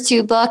first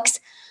 2 books.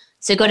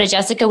 So go to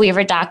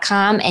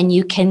jessicaweaver.com and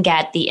you can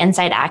get the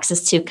inside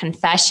access to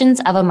Confessions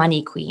of a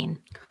Money Queen.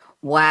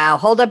 Wow.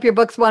 Hold up your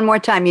books one more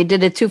time. You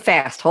did it too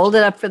fast. Hold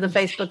it up for the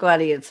Facebook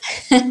audience.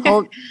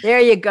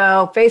 There you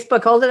go.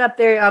 Facebook, hold it up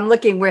there. I'm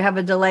looking. We have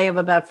a delay of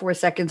about 4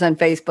 seconds on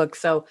Facebook.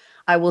 So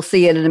I will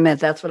see it in a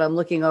minute. That's what I'm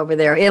looking over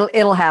there.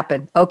 It'll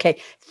happen.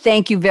 Okay.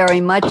 Thank you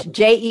very much.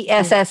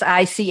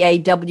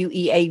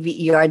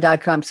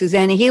 JESSICAWEAVER.com.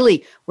 Susannah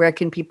Healy, where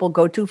can people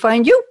go to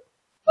find you?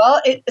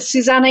 Well, it's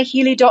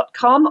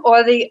SusannahHealy.com,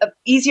 or the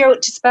easier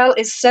to spell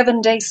is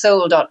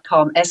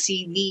 7daysoul.com,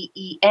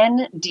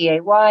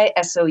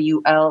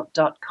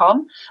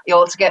 SEVENDAYSOUL.com. You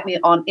also get me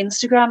on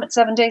Instagram at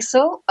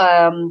 7daysoul,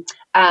 and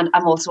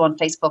I'm also on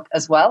Facebook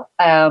as well.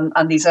 And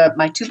these are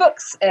my 2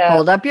 books.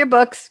 Hold up your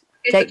books.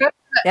 That's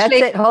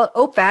it.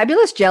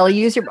 Fabulous. Jelly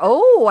user.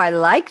 Oh, I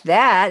like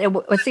that. And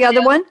what's the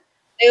other one?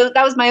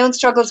 That was my own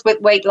struggles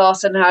with weight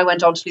loss and how I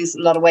went on to lose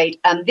a lot of weight.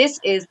 And this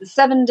is the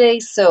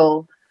 7-Day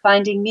Soul,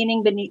 Finding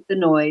Meaning Beneath the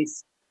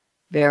Noise.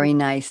 Very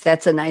nice.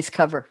 That's a nice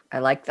cover. I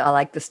like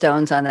the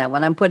stones on that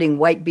one. I'm putting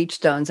white beach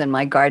stones in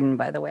my garden,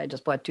 by the way. I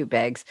just bought 2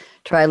 bags.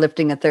 Try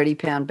lifting a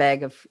 30-pound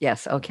bag of,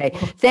 yes, okay.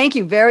 Thank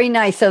you. Very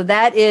nice. So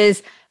that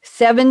is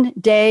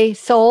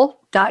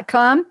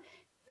 7daysoul.com.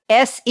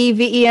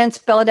 SEVEN,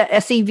 spell it out,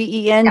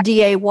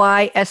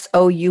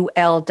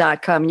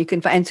 SEVENDAYSOUL.com. You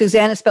can find, and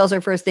Susannah spells her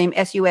first name,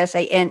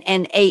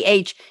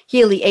 SUSANNAH,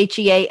 Healy,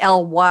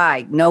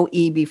 HEALY, no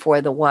E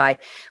before the Y.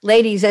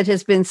 Ladies, it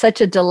has been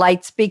such a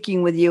delight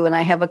speaking with you, and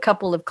I have a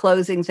couple of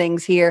closing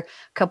things here, a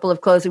couple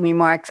of closing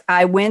remarks.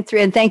 I went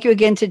through, and thank you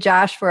again to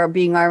Josh for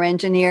being our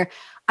engineer.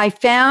 I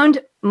found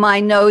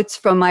my notes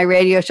from my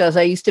radio shows.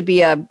 I used to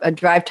be a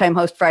drive time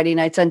host Friday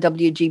nights on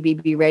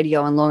WGBB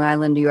radio in Long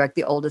Island, New York,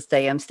 the oldest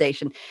AM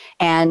station.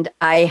 And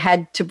I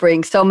had to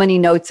bring so many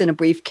notes in a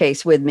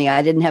briefcase with me.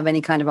 I didn't have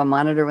any kind of a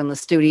monitor in the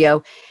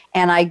studio.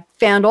 And I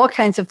found all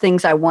kinds of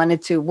things I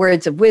wanted to,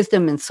 words of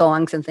wisdom and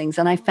songs and things.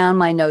 And I found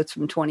my notes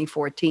from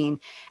 2014.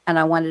 And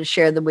I wanted to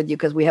share them with you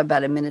because we have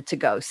about a minute to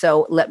go.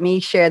 So let me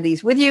share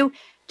these with you.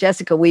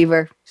 Jessica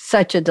Weaver,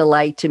 such a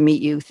delight to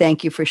meet you.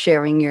 Thank you for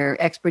sharing your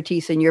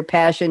expertise and your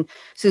passion.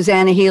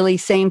 Susannah Healy,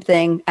 same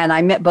thing. And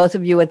I met both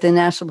of you at the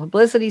National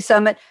Publicity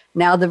Summit,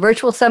 now the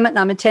virtual summit, and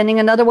I'm attending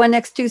another one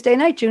next Tuesday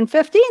night, June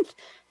 15th.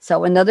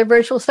 So another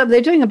virtual summit.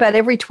 They're doing about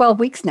every 12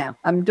 weeks now.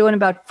 I'm doing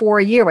about 4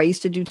 a year. I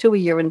used to do 2 a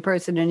year in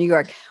person in New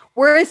York.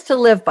 Words to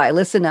live by.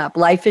 Listen up.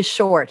 Life is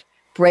short.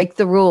 Break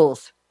the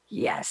rules.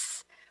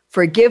 Yes.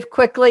 Forgive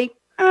quickly.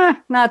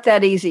 Not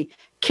that easy.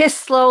 Kiss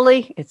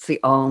slowly. It's the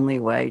only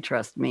way,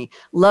 trust me.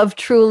 Love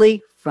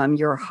truly from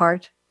your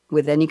heart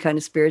with any kind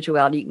of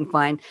spirituality you can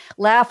find.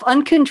 Laugh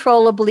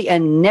uncontrollably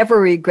and never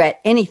regret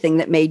anything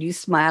that made you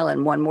smile.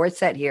 And one more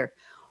set here.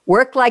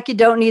 Work like you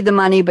don't need the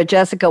money, but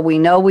Jessica, we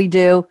know we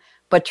do,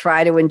 but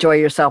try to enjoy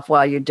yourself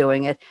while you're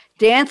doing it.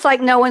 Dance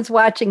like no one's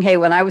watching. Hey,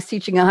 when I was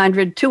teaching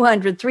 100,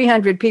 200,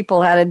 300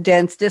 people how to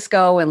dance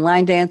disco and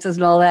line dances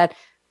and all that,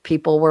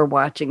 people were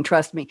watching,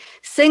 trust me.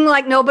 Sing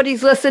like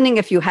nobody's listening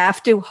if you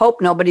have to. Hope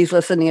nobody's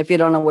listening if you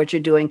don't know what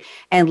you're doing.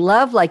 And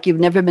love like you've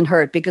never been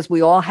hurt, because we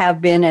all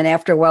have been, and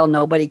after a while,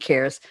 nobody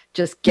cares.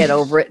 Just get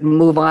over it and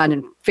move on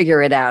and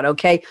figure it out,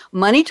 okay?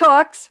 Money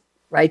talks,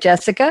 right,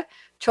 Jessica?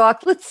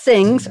 Chocolate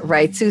sings,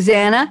 right,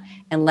 Susannah?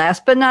 And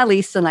last but not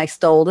least, and I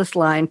stole this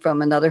line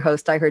from another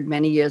host I heard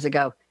many years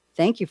ago,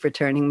 thank you for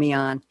turning me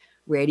on.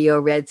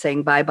 Radio Red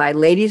saying bye-bye.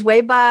 Ladies,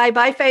 wave bye.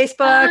 Bye, Facebook.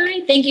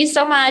 Bye. Thank you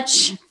so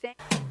much.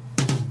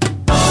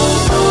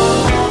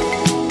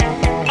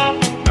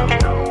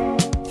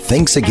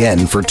 Thanks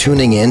again for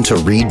tuning in to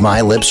Read My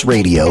Lips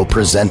Radio,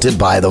 presented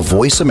by the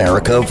Voice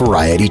America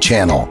Variety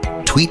Channel.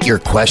 Tweet your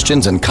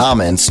questions and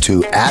comments to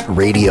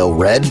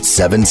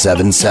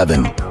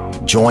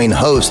 @RadioRed777. Join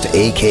host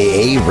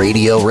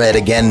akaRadioRed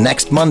again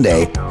next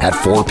Monday at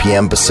 4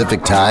 p.m.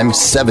 Pacific Time,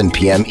 7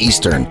 p.m.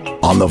 Eastern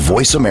on the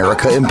Voice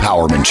America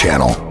Empowerment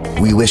Channel.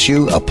 We wish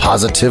you a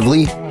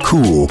positively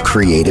cool,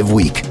 creative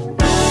week.